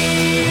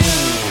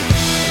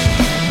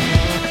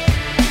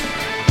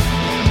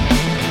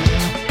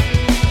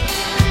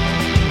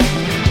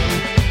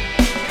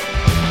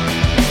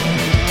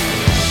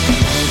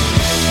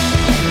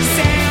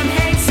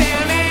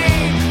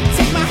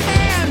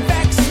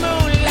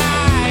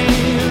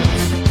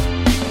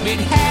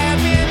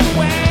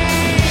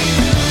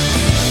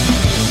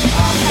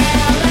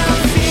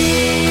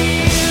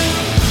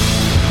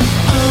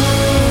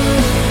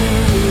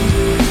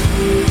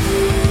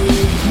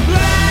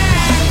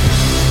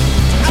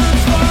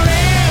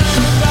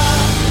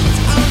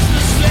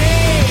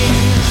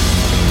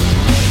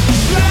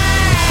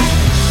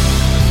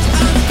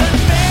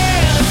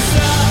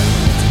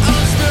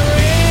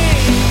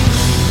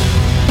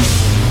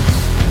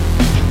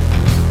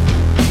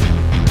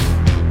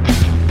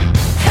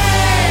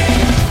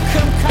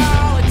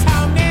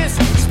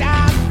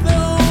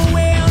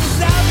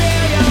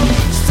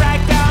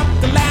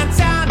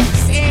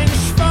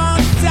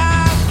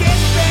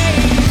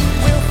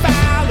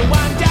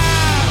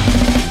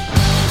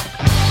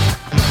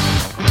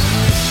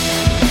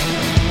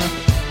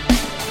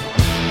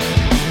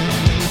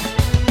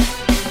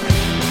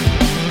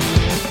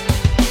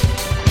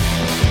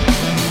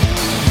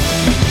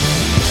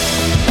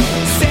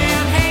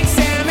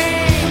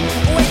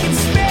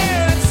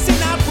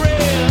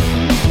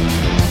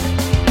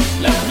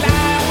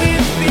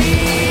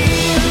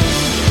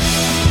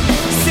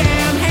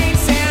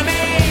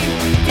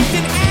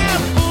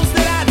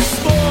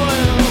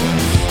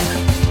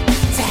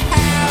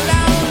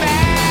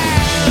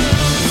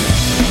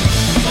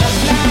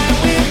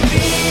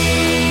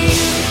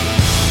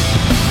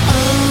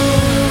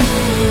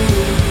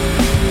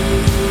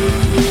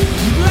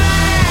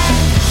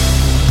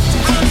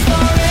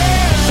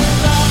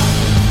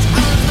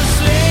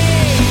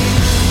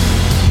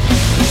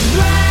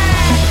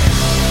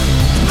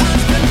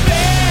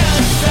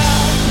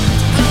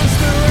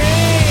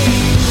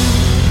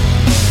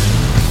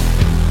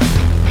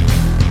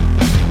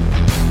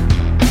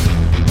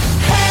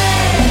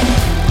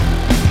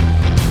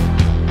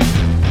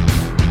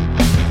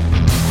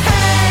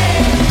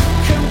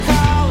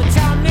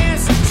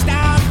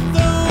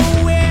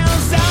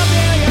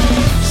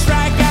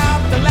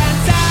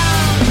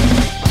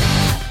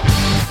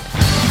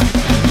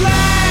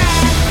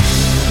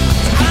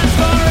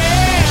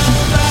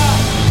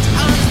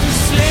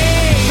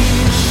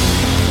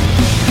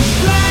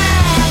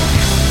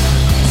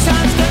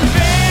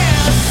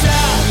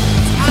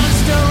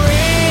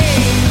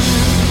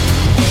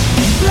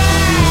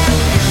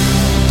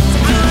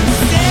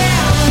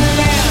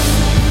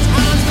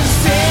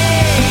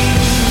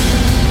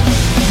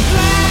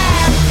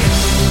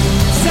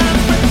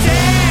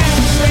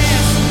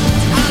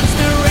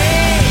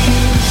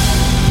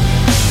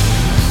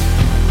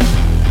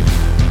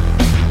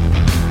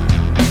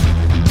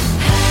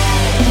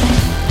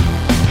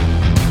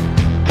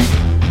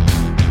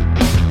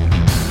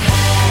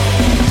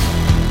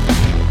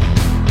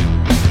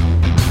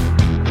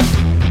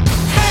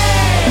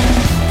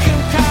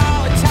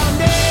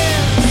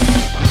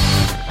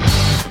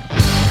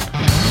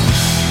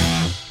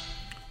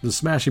The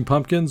Smashing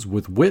Pumpkins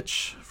with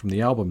Witch from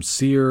the album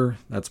Seer.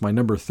 That's my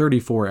number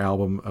 34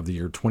 album of the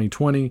year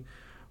 2020.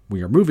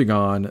 We are moving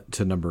on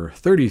to number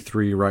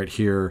 33 right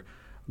here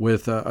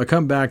with a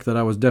comeback that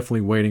I was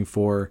definitely waiting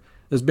for.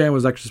 This band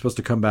was actually supposed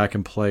to come back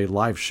and play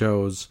live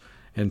shows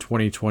in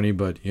 2020,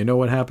 but you know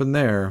what happened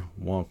there?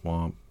 Womp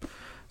womp.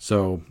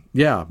 So,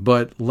 yeah,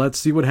 but let's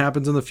see what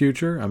happens in the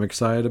future. I'm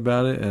excited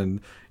about it. And,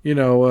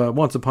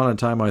 once upon a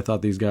time, I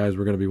thought these guys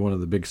were going to be one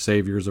of the big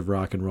saviors of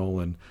rock and roll.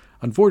 And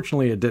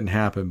unfortunately, it didn't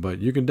happen. But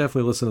you can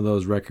definitely listen to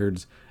those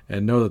records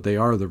and know that they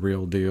are the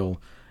real deal.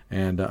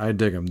 And I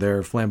dig them.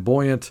 They're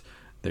flamboyant.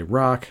 They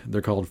rock.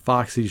 They're called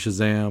Foxy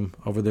Shazam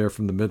over there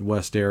from the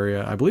Midwest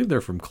area. I believe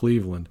they're from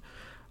Cleveland.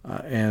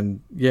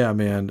 And, yeah,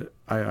 man,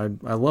 I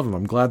love them.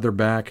 I'm glad they're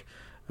back.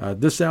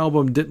 This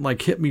album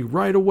didn't, hit me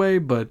right away,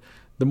 but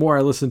the more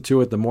I listen to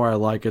it, the more I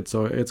like it.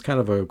 So it's kind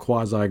of a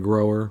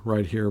quasi-grower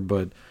right here,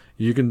 but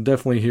you can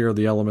definitely hear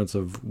the elements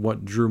of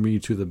what drew me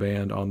to the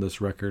band on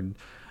this record.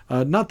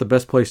 Not the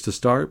best place to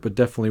start, but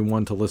definitely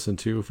one to listen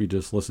to if you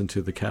just listen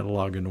to the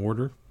catalog in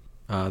order.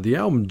 The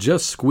album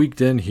just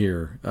squeaked in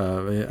here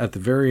at the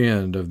very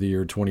end of the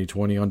year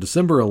 2020 on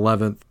December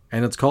 11th,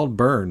 and it's called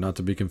Burn, not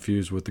to be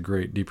confused with the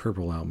great Deep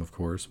Purple album, of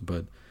course,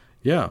 but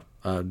yeah.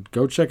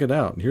 Go check it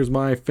out. Here's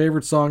my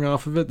favorite song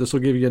off of it. This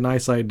will give you a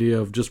nice idea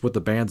of just what the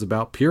band's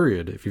about,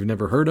 period. If you've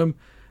never heard them,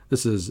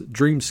 this is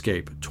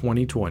Dreamscape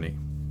 2020.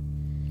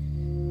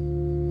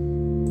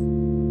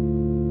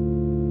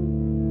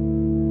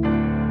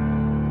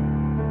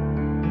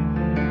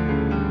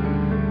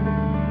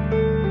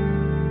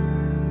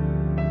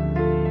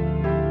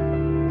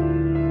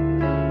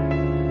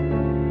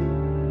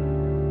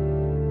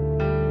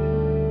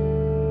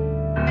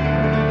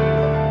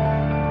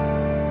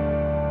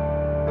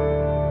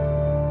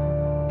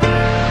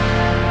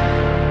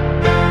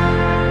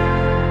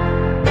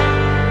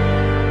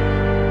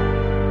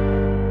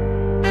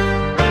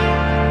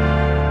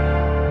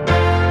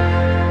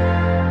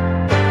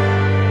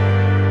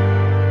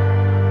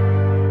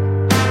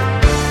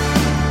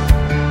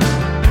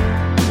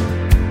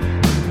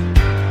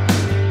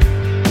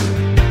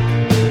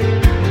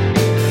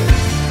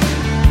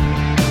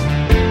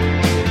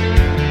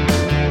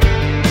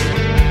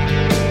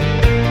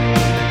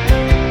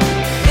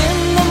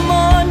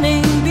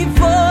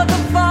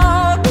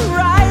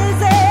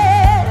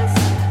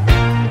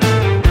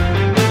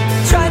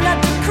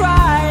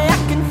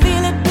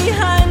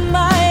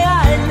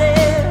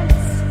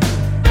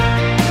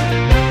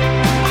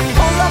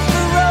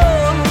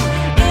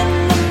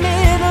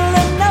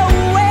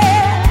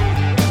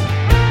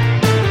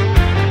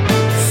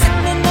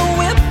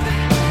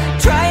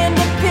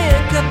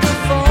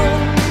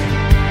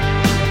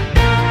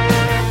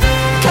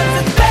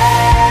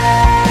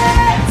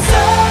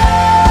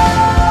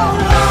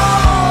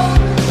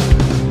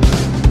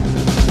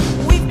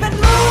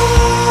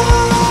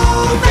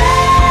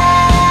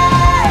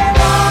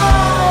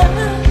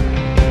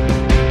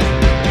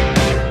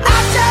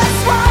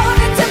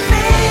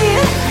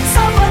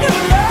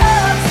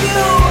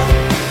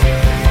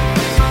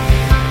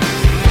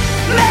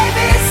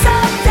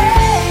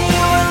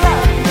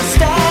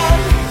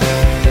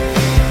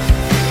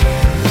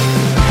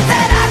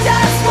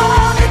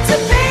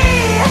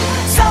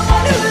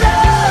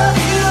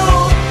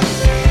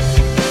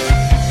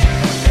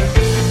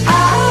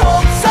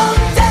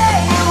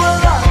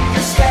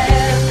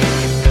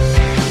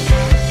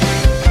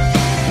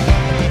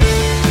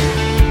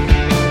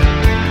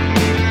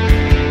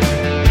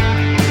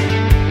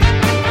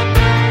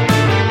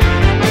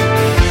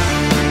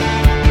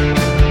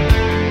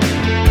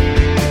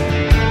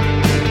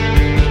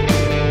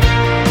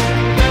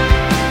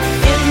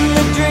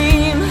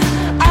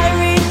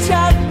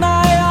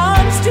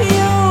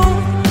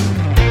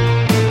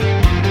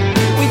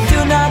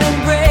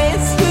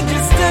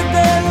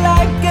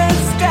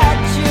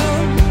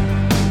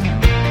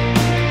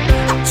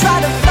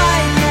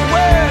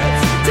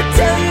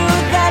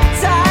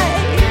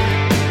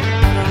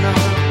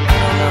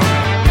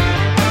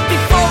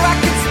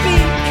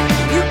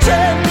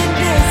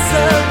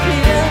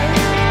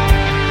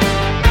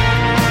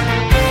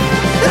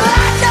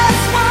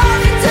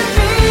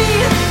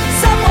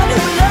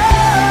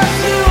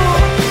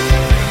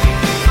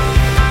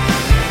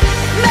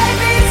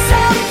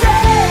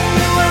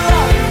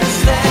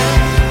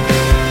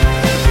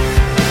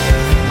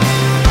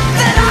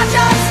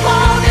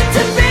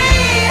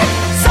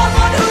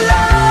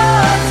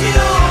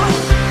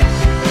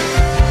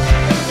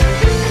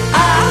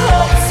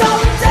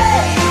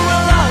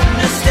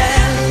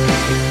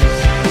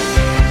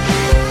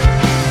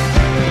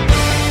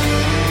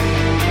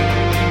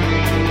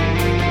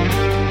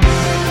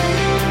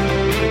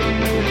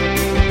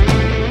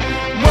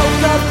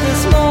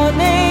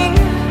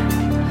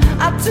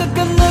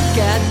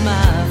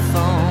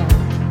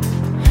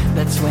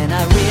 when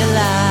I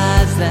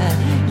realized that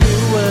you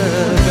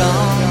were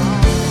gone.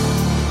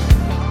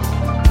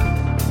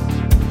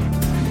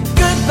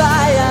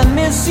 Goodbye, I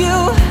miss you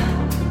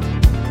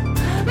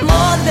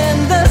more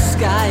than the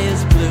sky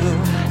is blue.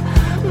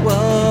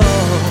 Whoa,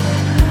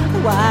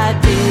 why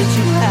did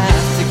you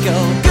have to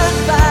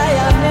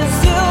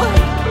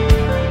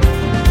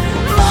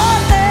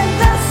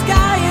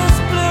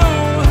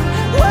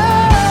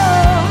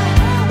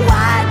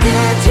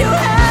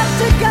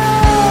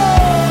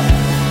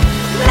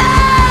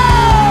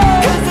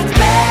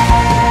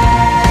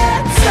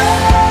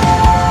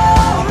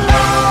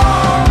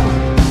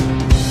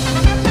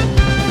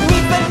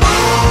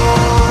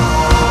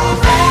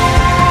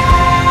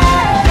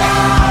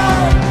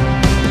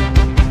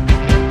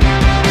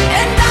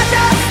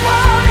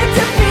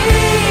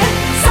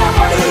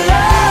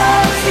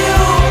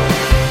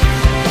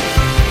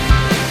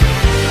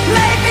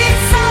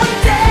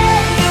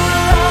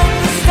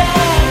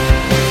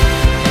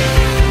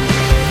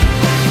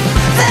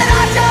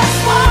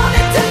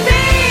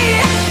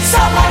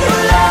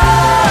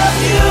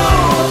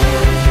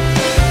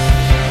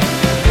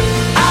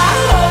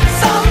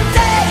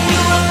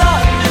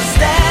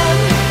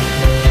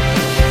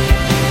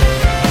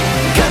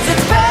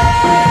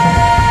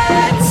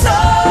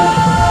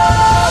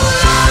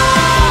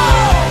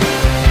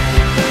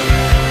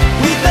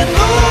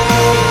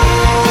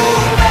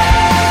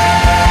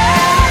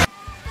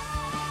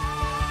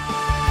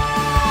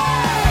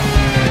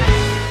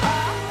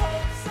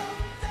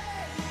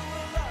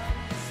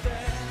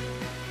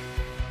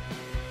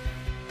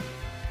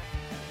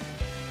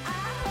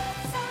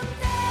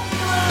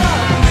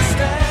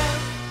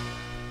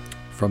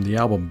From the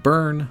album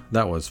Burn,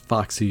 that was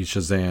Foxy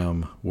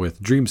Shazam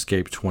with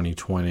Dreamscape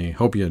 2020.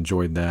 Hope you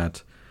enjoyed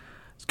that.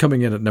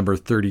 Coming in at number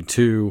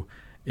 32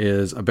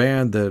 is a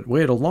band that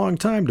waited a long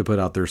time to put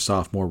out their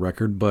sophomore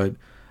record, but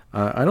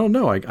I don't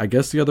know. I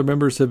guess the other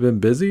members have been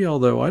busy,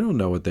 although I don't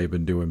know what they've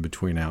been doing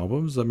between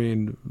albums. I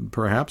mean,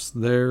 perhaps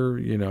they're,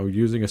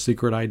 using a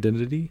secret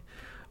identity.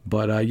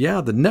 But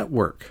yeah, The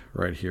Network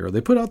right here.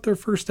 They put out their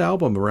first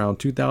album around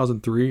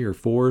 2003 or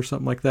 4 or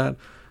something like that,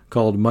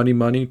 called Money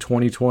Money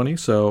 2020.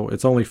 So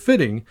it's only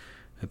fitting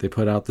that they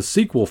put out the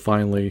sequel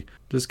finally,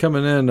 just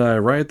coming in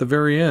right at the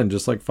very end,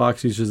 just like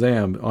Foxy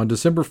Shazam. On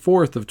December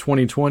 4th of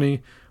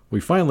 2020, we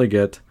finally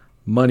get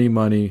Money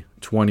Money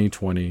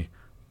 2020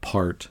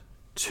 Part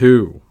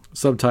 2,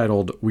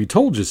 subtitled We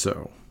Told You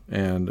So.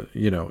 And,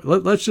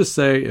 let's just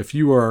say if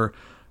you are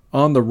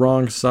on the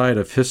wrong side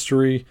of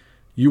history,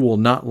 you will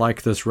not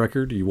like this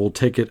record. You will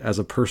take it as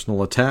a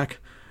personal attack,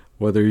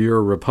 whether you're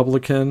a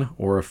Republican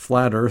or a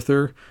flat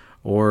earther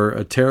or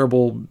a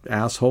terrible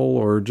asshole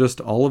or just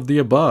all of the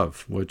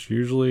above, which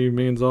usually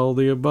means all of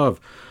the above.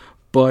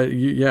 But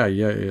yeah,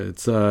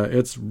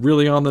 it's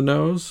really on the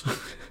nose.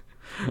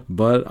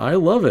 But I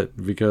love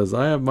it because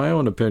I have my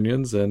own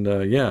opinions, and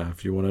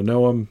if you want to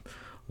know them,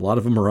 a lot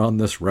of them are on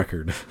this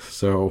record.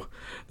 So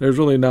there's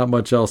really not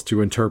much else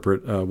to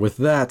interpret with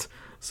that.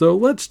 So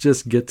let's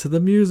just get to the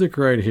music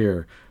right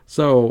here.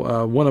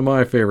 So one of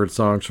my favorite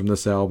songs from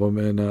this album,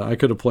 and I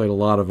could have played a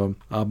lot of them,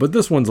 but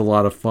this one's a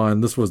lot of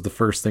fun. This was the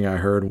first thing I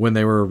heard when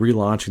they were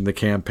relaunching the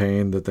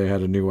campaign that they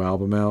had a new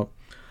album out.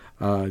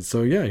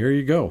 So yeah, here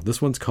you go.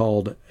 This one's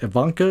called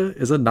Ivanka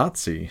is a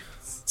Nazi.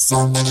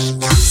 So many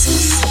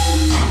Nazis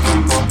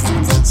at the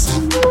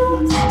convention.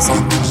 So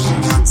many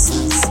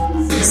Nazis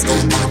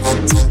stay my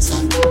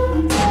attention. Do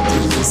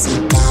you see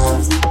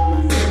love?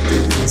 Do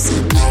you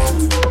see love?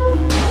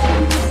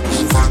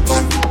 Ivanka,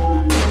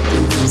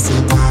 do you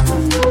see love?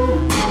 Do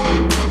you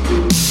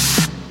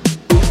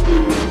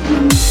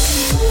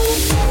see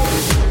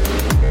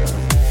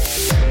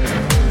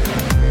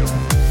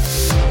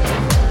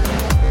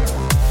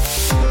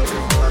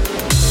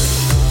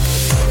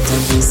love? Do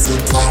you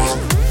see love?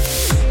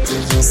 Do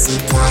you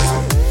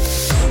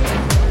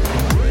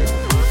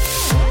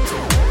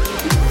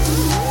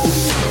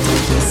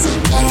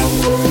see love?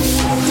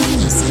 Do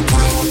you see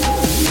love?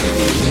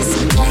 Do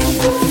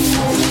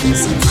you see love? Do you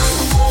see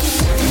love? Do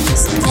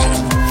you see love? Do you see love? Do you see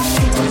love?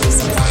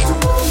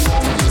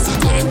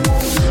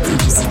 Do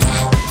you see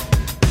love?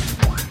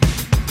 1,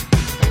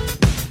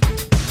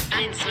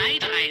 2,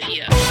 3,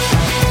 4.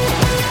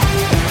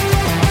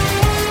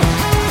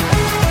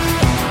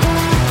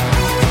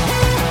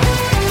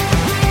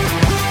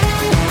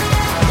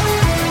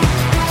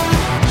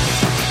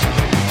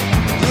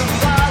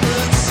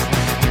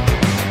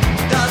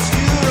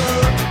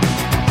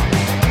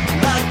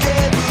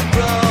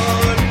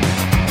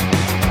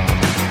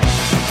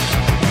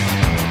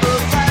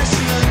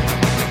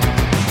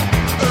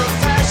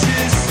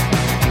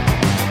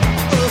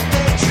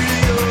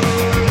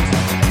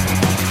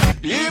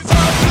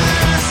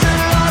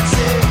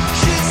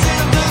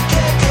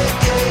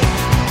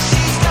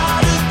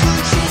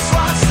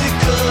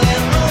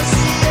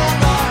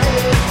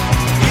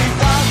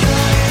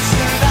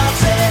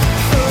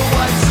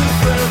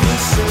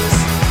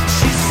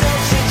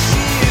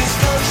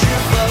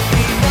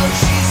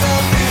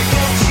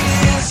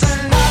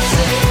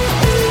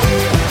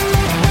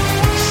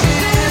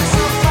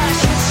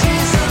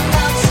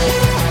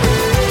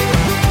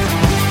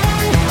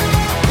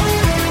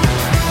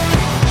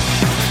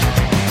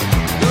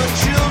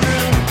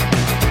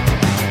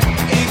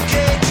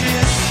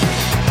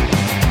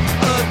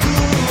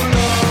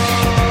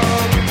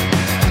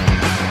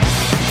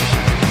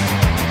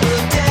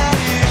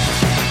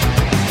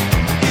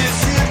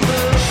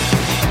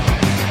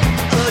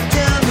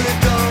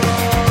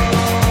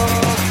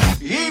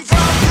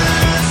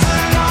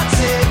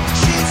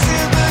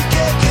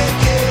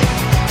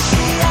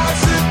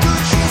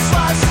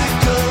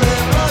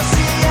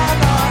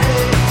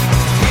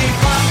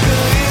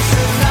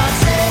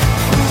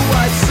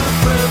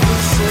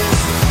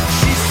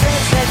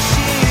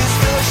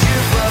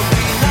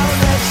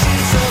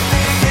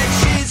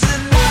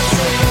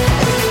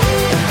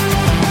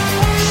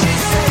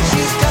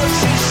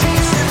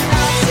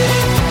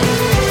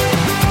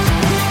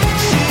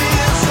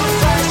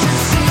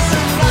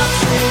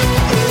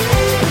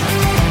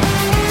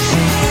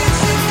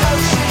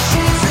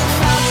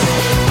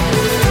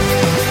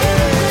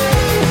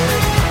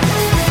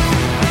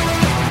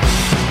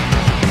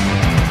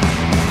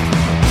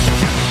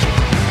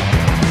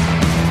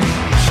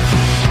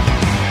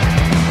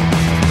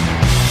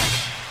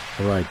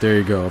 There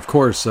you go. Of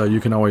course, you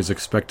can always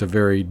expect a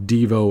very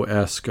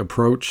Devo-esque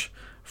approach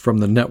from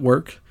the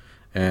network.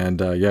 And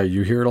yeah,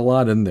 you hear it a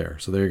lot in there.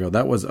 So there you go.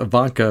 That was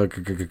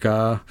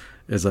Ivanka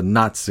is a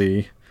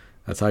Nazi.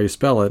 That's how you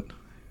spell it.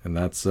 And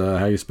that's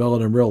how you spell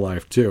it in real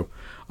life, too.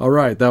 All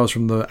right, that was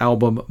from the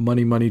album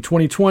Money Money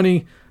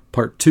 2020,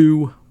 Part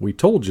 2, We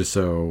Told You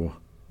So.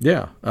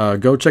 Yeah,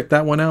 go check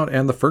that one out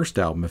and the first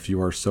album if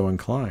you are so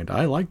inclined.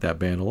 I like that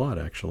band a lot,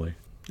 actually.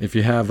 If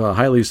you have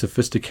highly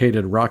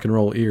sophisticated rock and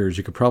roll ears,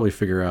 you could probably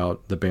figure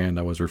out the band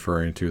I was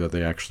referring to, that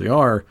they actually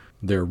are,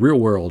 their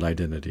real-world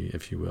identity,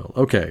 if you will.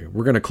 Okay,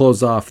 we're going to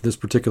close off this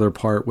particular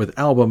part with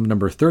album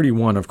number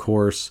 31, of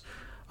course,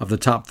 of the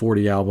top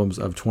 40 albums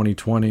of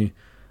 2020.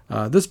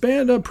 This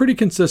band, pretty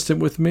consistent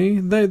with me.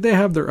 They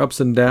have their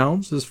ups and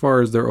downs as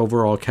far as their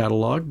overall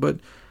catalog, but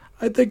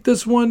I think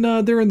this one,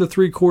 they're in the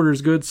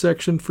 3/4 good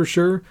section for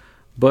sure.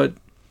 But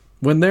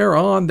when they're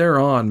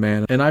on,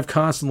 man. And I've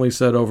constantly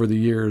said over the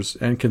years,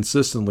 and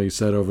consistently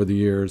said over the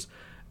years,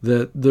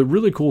 that the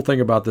really cool thing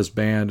about this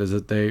band is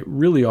that they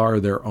really are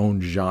their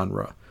own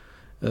genre.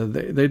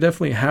 They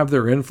definitely have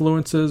their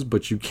influences,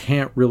 but you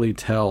can't really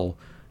tell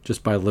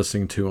just by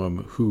listening to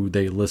them who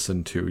they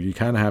listen to. You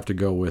kind of have to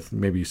go with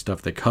maybe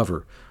stuff they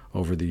cover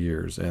over the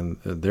years, and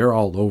they're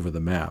all over the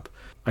map.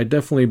 I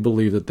definitely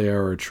believe that they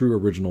are a true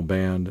original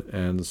band,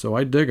 and so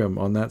I dig them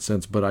on that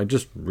sense, but I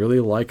just really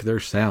like their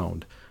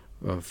sound.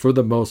 For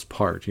the most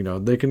part,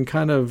 they can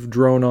kind of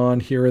drone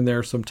on here and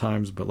there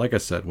sometimes, but like I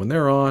said, when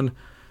they're on,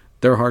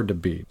 they're hard to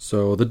beat.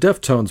 So the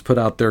Deftones put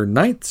out their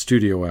 9th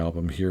studio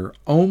album here,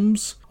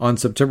 Ohms, on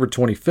September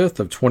 25th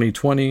of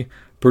 2020,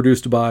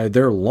 produced by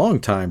their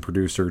longtime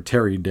producer,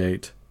 Terry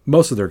Date.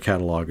 Most of their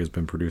catalog has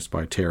been produced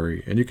by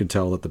Terry, and you can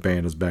tell that the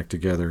band is back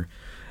together.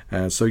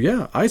 So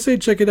yeah, I say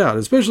check it out,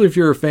 especially if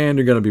you're a fan,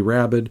 you're going to be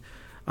rabid.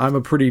 I'm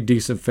a pretty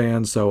decent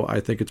fan, so I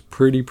think it's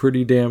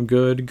pretty damn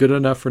good. Good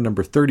enough for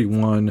number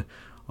 31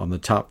 on the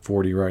top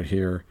 40 right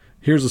here.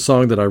 Here's a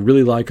song that I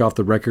really like off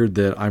the record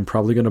that I'm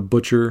probably going to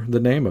butcher the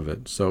name of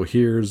it. So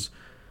here's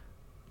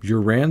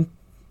Urantia?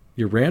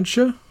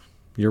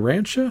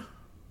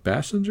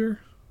 Passenger?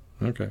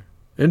 Okay.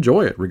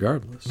 Enjoy it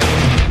regardless.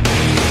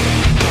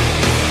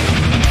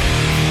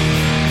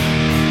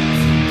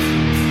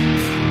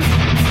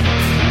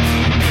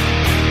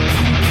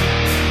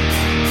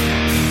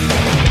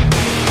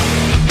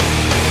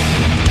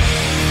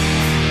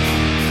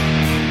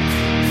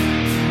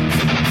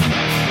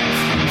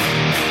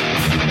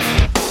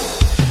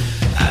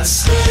 I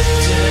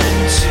slipped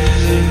into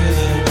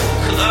the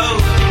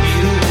cloak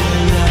you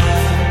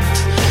left.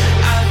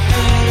 I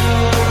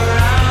feel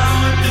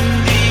around in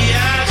the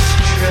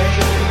ashtray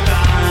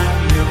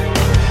behind your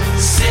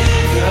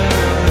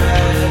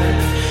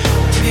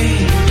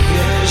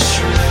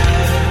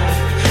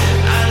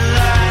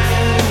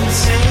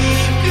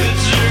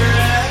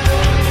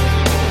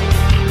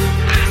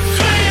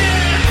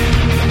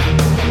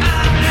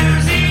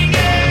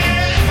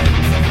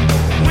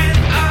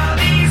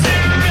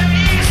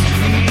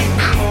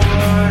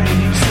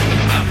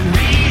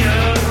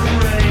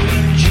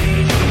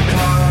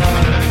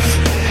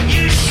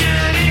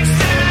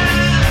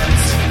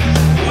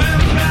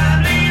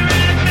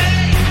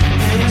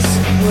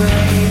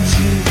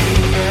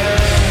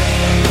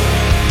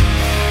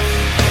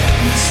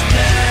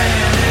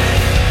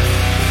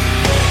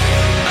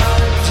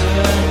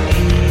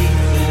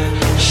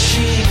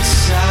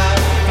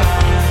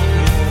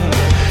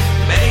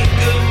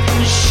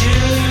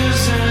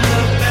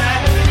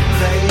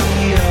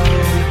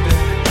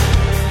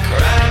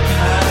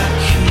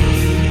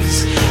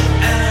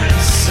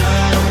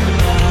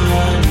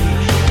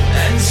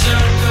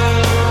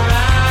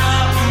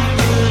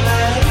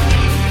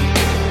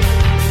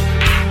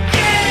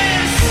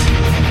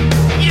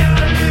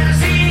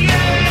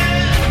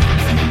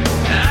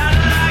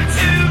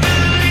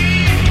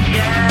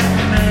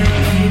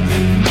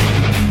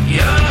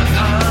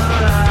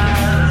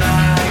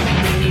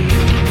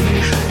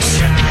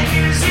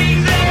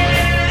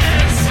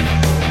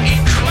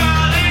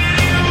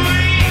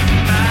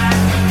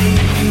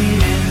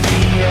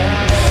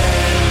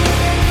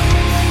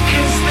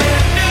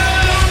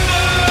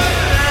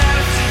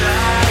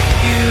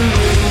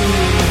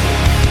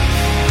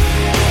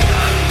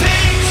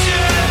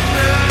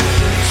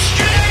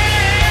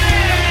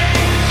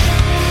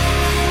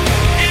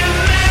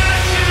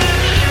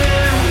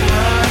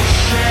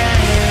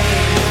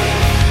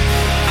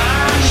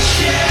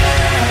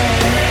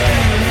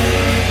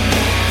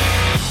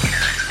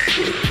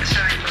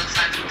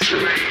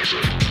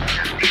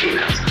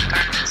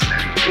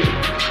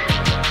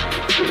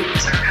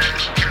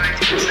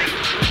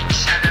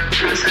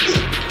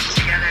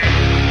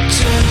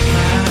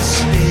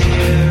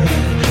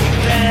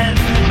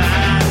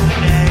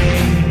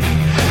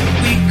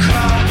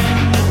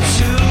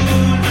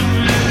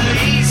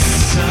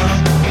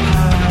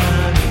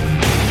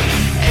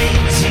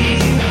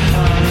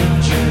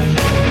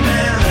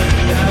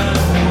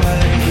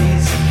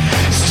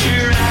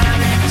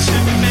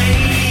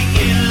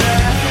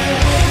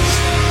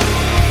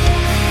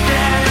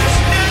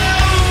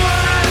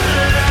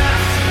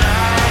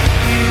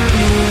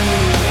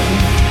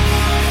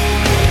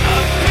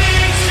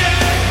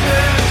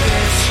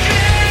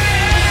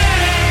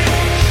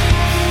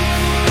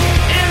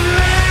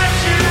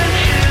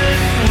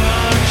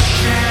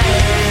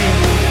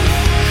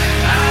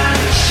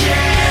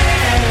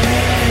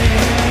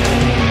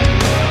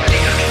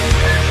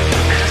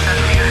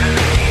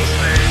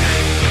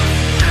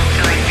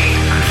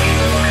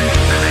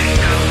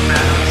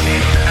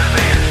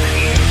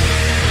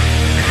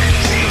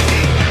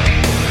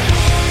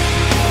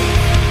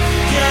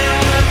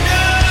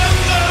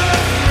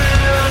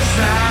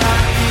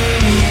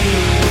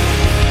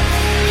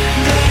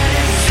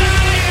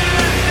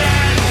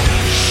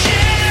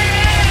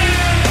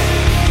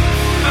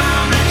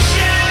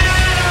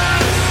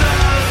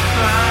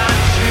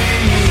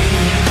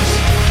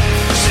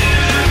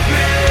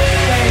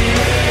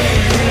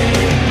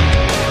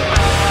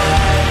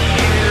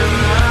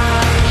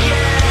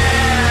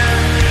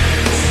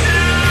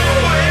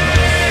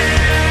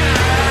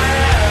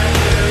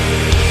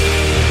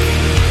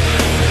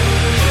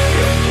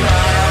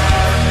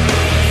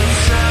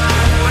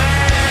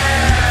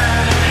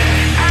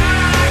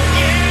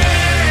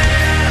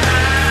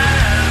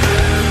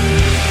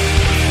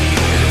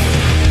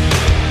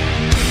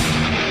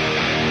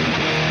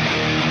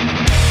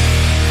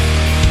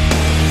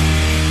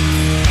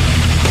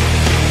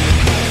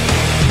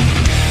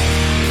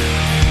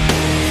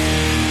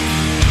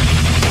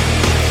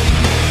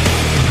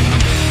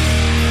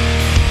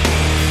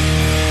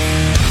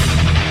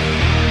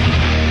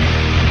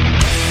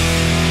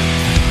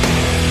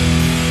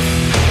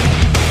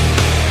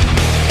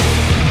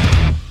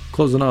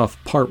closing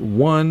off part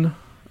 1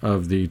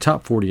 of the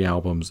top 40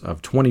 albums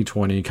of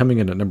 2020. Coming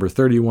in at number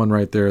 31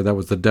 right there, that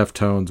was the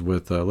Deftones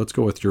with, let's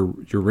go with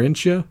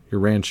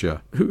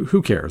Urantia.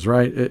 Who cares,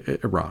 right?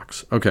 It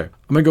rocks. Okay, I'm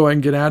going to go ahead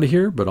and get out of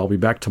here, but I'll be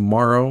back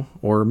tomorrow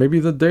or maybe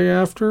the day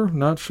after,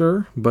 not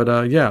sure.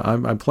 But yeah,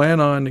 I plan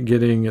on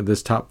getting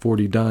this top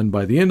 40 done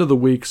by the end of the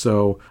week,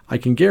 so I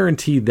can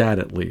guarantee that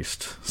at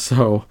least.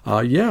 So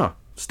yeah,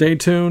 stay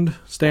tuned,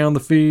 stay on the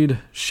feed,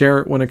 share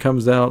it when it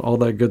comes out, all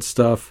that good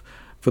stuff.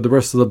 For the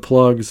rest of the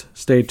plugs,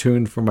 stay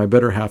tuned for my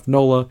better half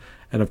Nola,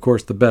 and of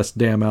course the best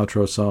damn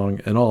outro song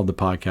in all of the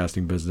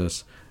podcasting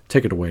business.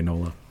 Take it away,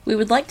 Nola. We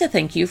would like to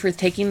thank you for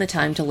taking the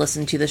time to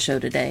listen to the show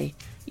today.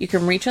 You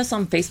can reach us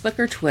on Facebook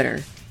or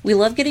Twitter. We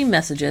love getting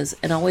messages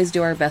and always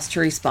do our best to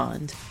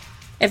respond.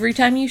 Every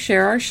time you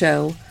share our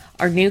show,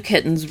 our new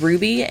kittens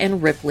Ruby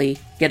and Ripley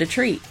get a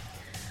treat.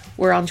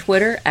 We're on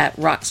Twitter at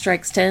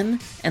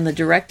rockstrikes10, and the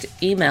direct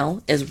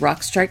email is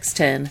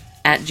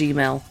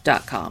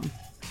rockstrikes10@gmail.com.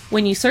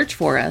 When you search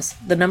for us,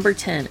 the number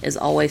 10 is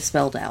always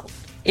spelled out.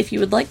 If you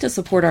would like to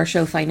support our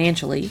show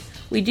financially,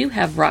 we do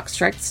have Rock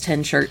Strikes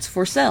 10 shirts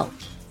for sale.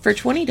 For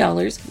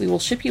 $20, we will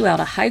ship you out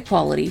a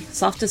high-quality,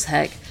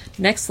 soft-as-heck,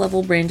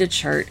 next-level branded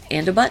shirt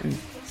and a button.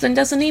 Send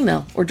us an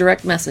email or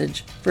direct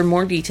message for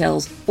more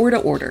details or to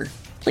order.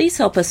 Please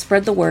help us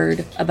spread the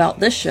word about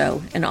this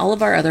show and all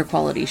of our other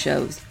quality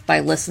shows by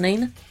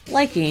listening,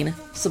 liking,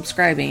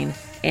 subscribing,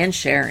 and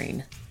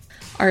sharing.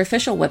 Our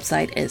official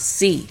website is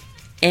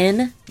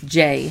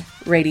njradio.com.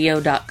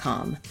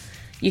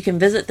 You can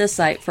visit this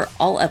site for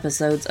all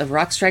episodes of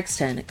Rock Strikes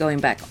 10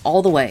 going back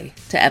all the way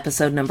to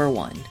episode number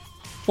 1.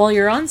 While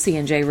you're on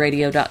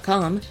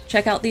cnjradio.com,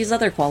 check out these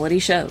other quality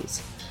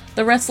shows.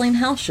 The Wrestling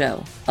House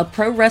Show, a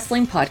pro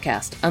wrestling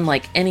podcast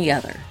unlike any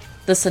other.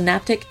 The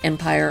Synaptic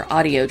Empire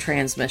audio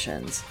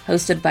transmissions,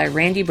 hosted by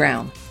Randy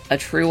Brown, a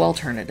true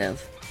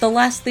alternative. The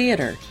Last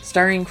Theater,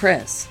 starring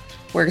Chris,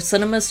 where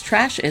cinema's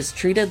trash is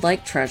treated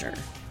like treasure.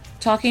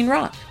 Talking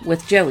Rock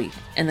with Joey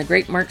and the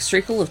great Mark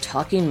Strickle of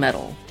Talking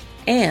Metal,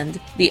 and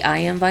the I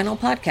Am Vinyl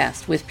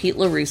podcast with Pete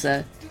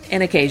LaRussa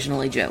and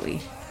occasionally Joey.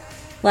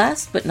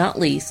 Last but not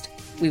least,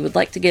 we would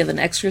like to give an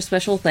extra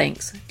special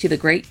thanks to the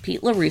great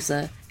Pete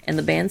LaRussa and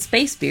the band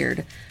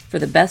Spacebeard for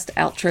the best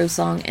outro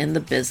song in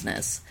the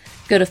business.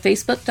 Go to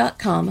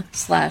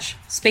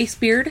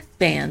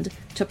facebook.com/spacebeardband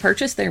to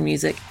purchase their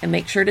music and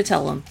make sure to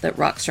tell them that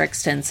Rock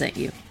Strikes 10 sent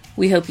you.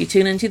 We hope you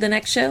tune into the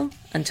next show.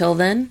 Until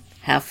then,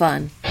 have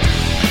fun.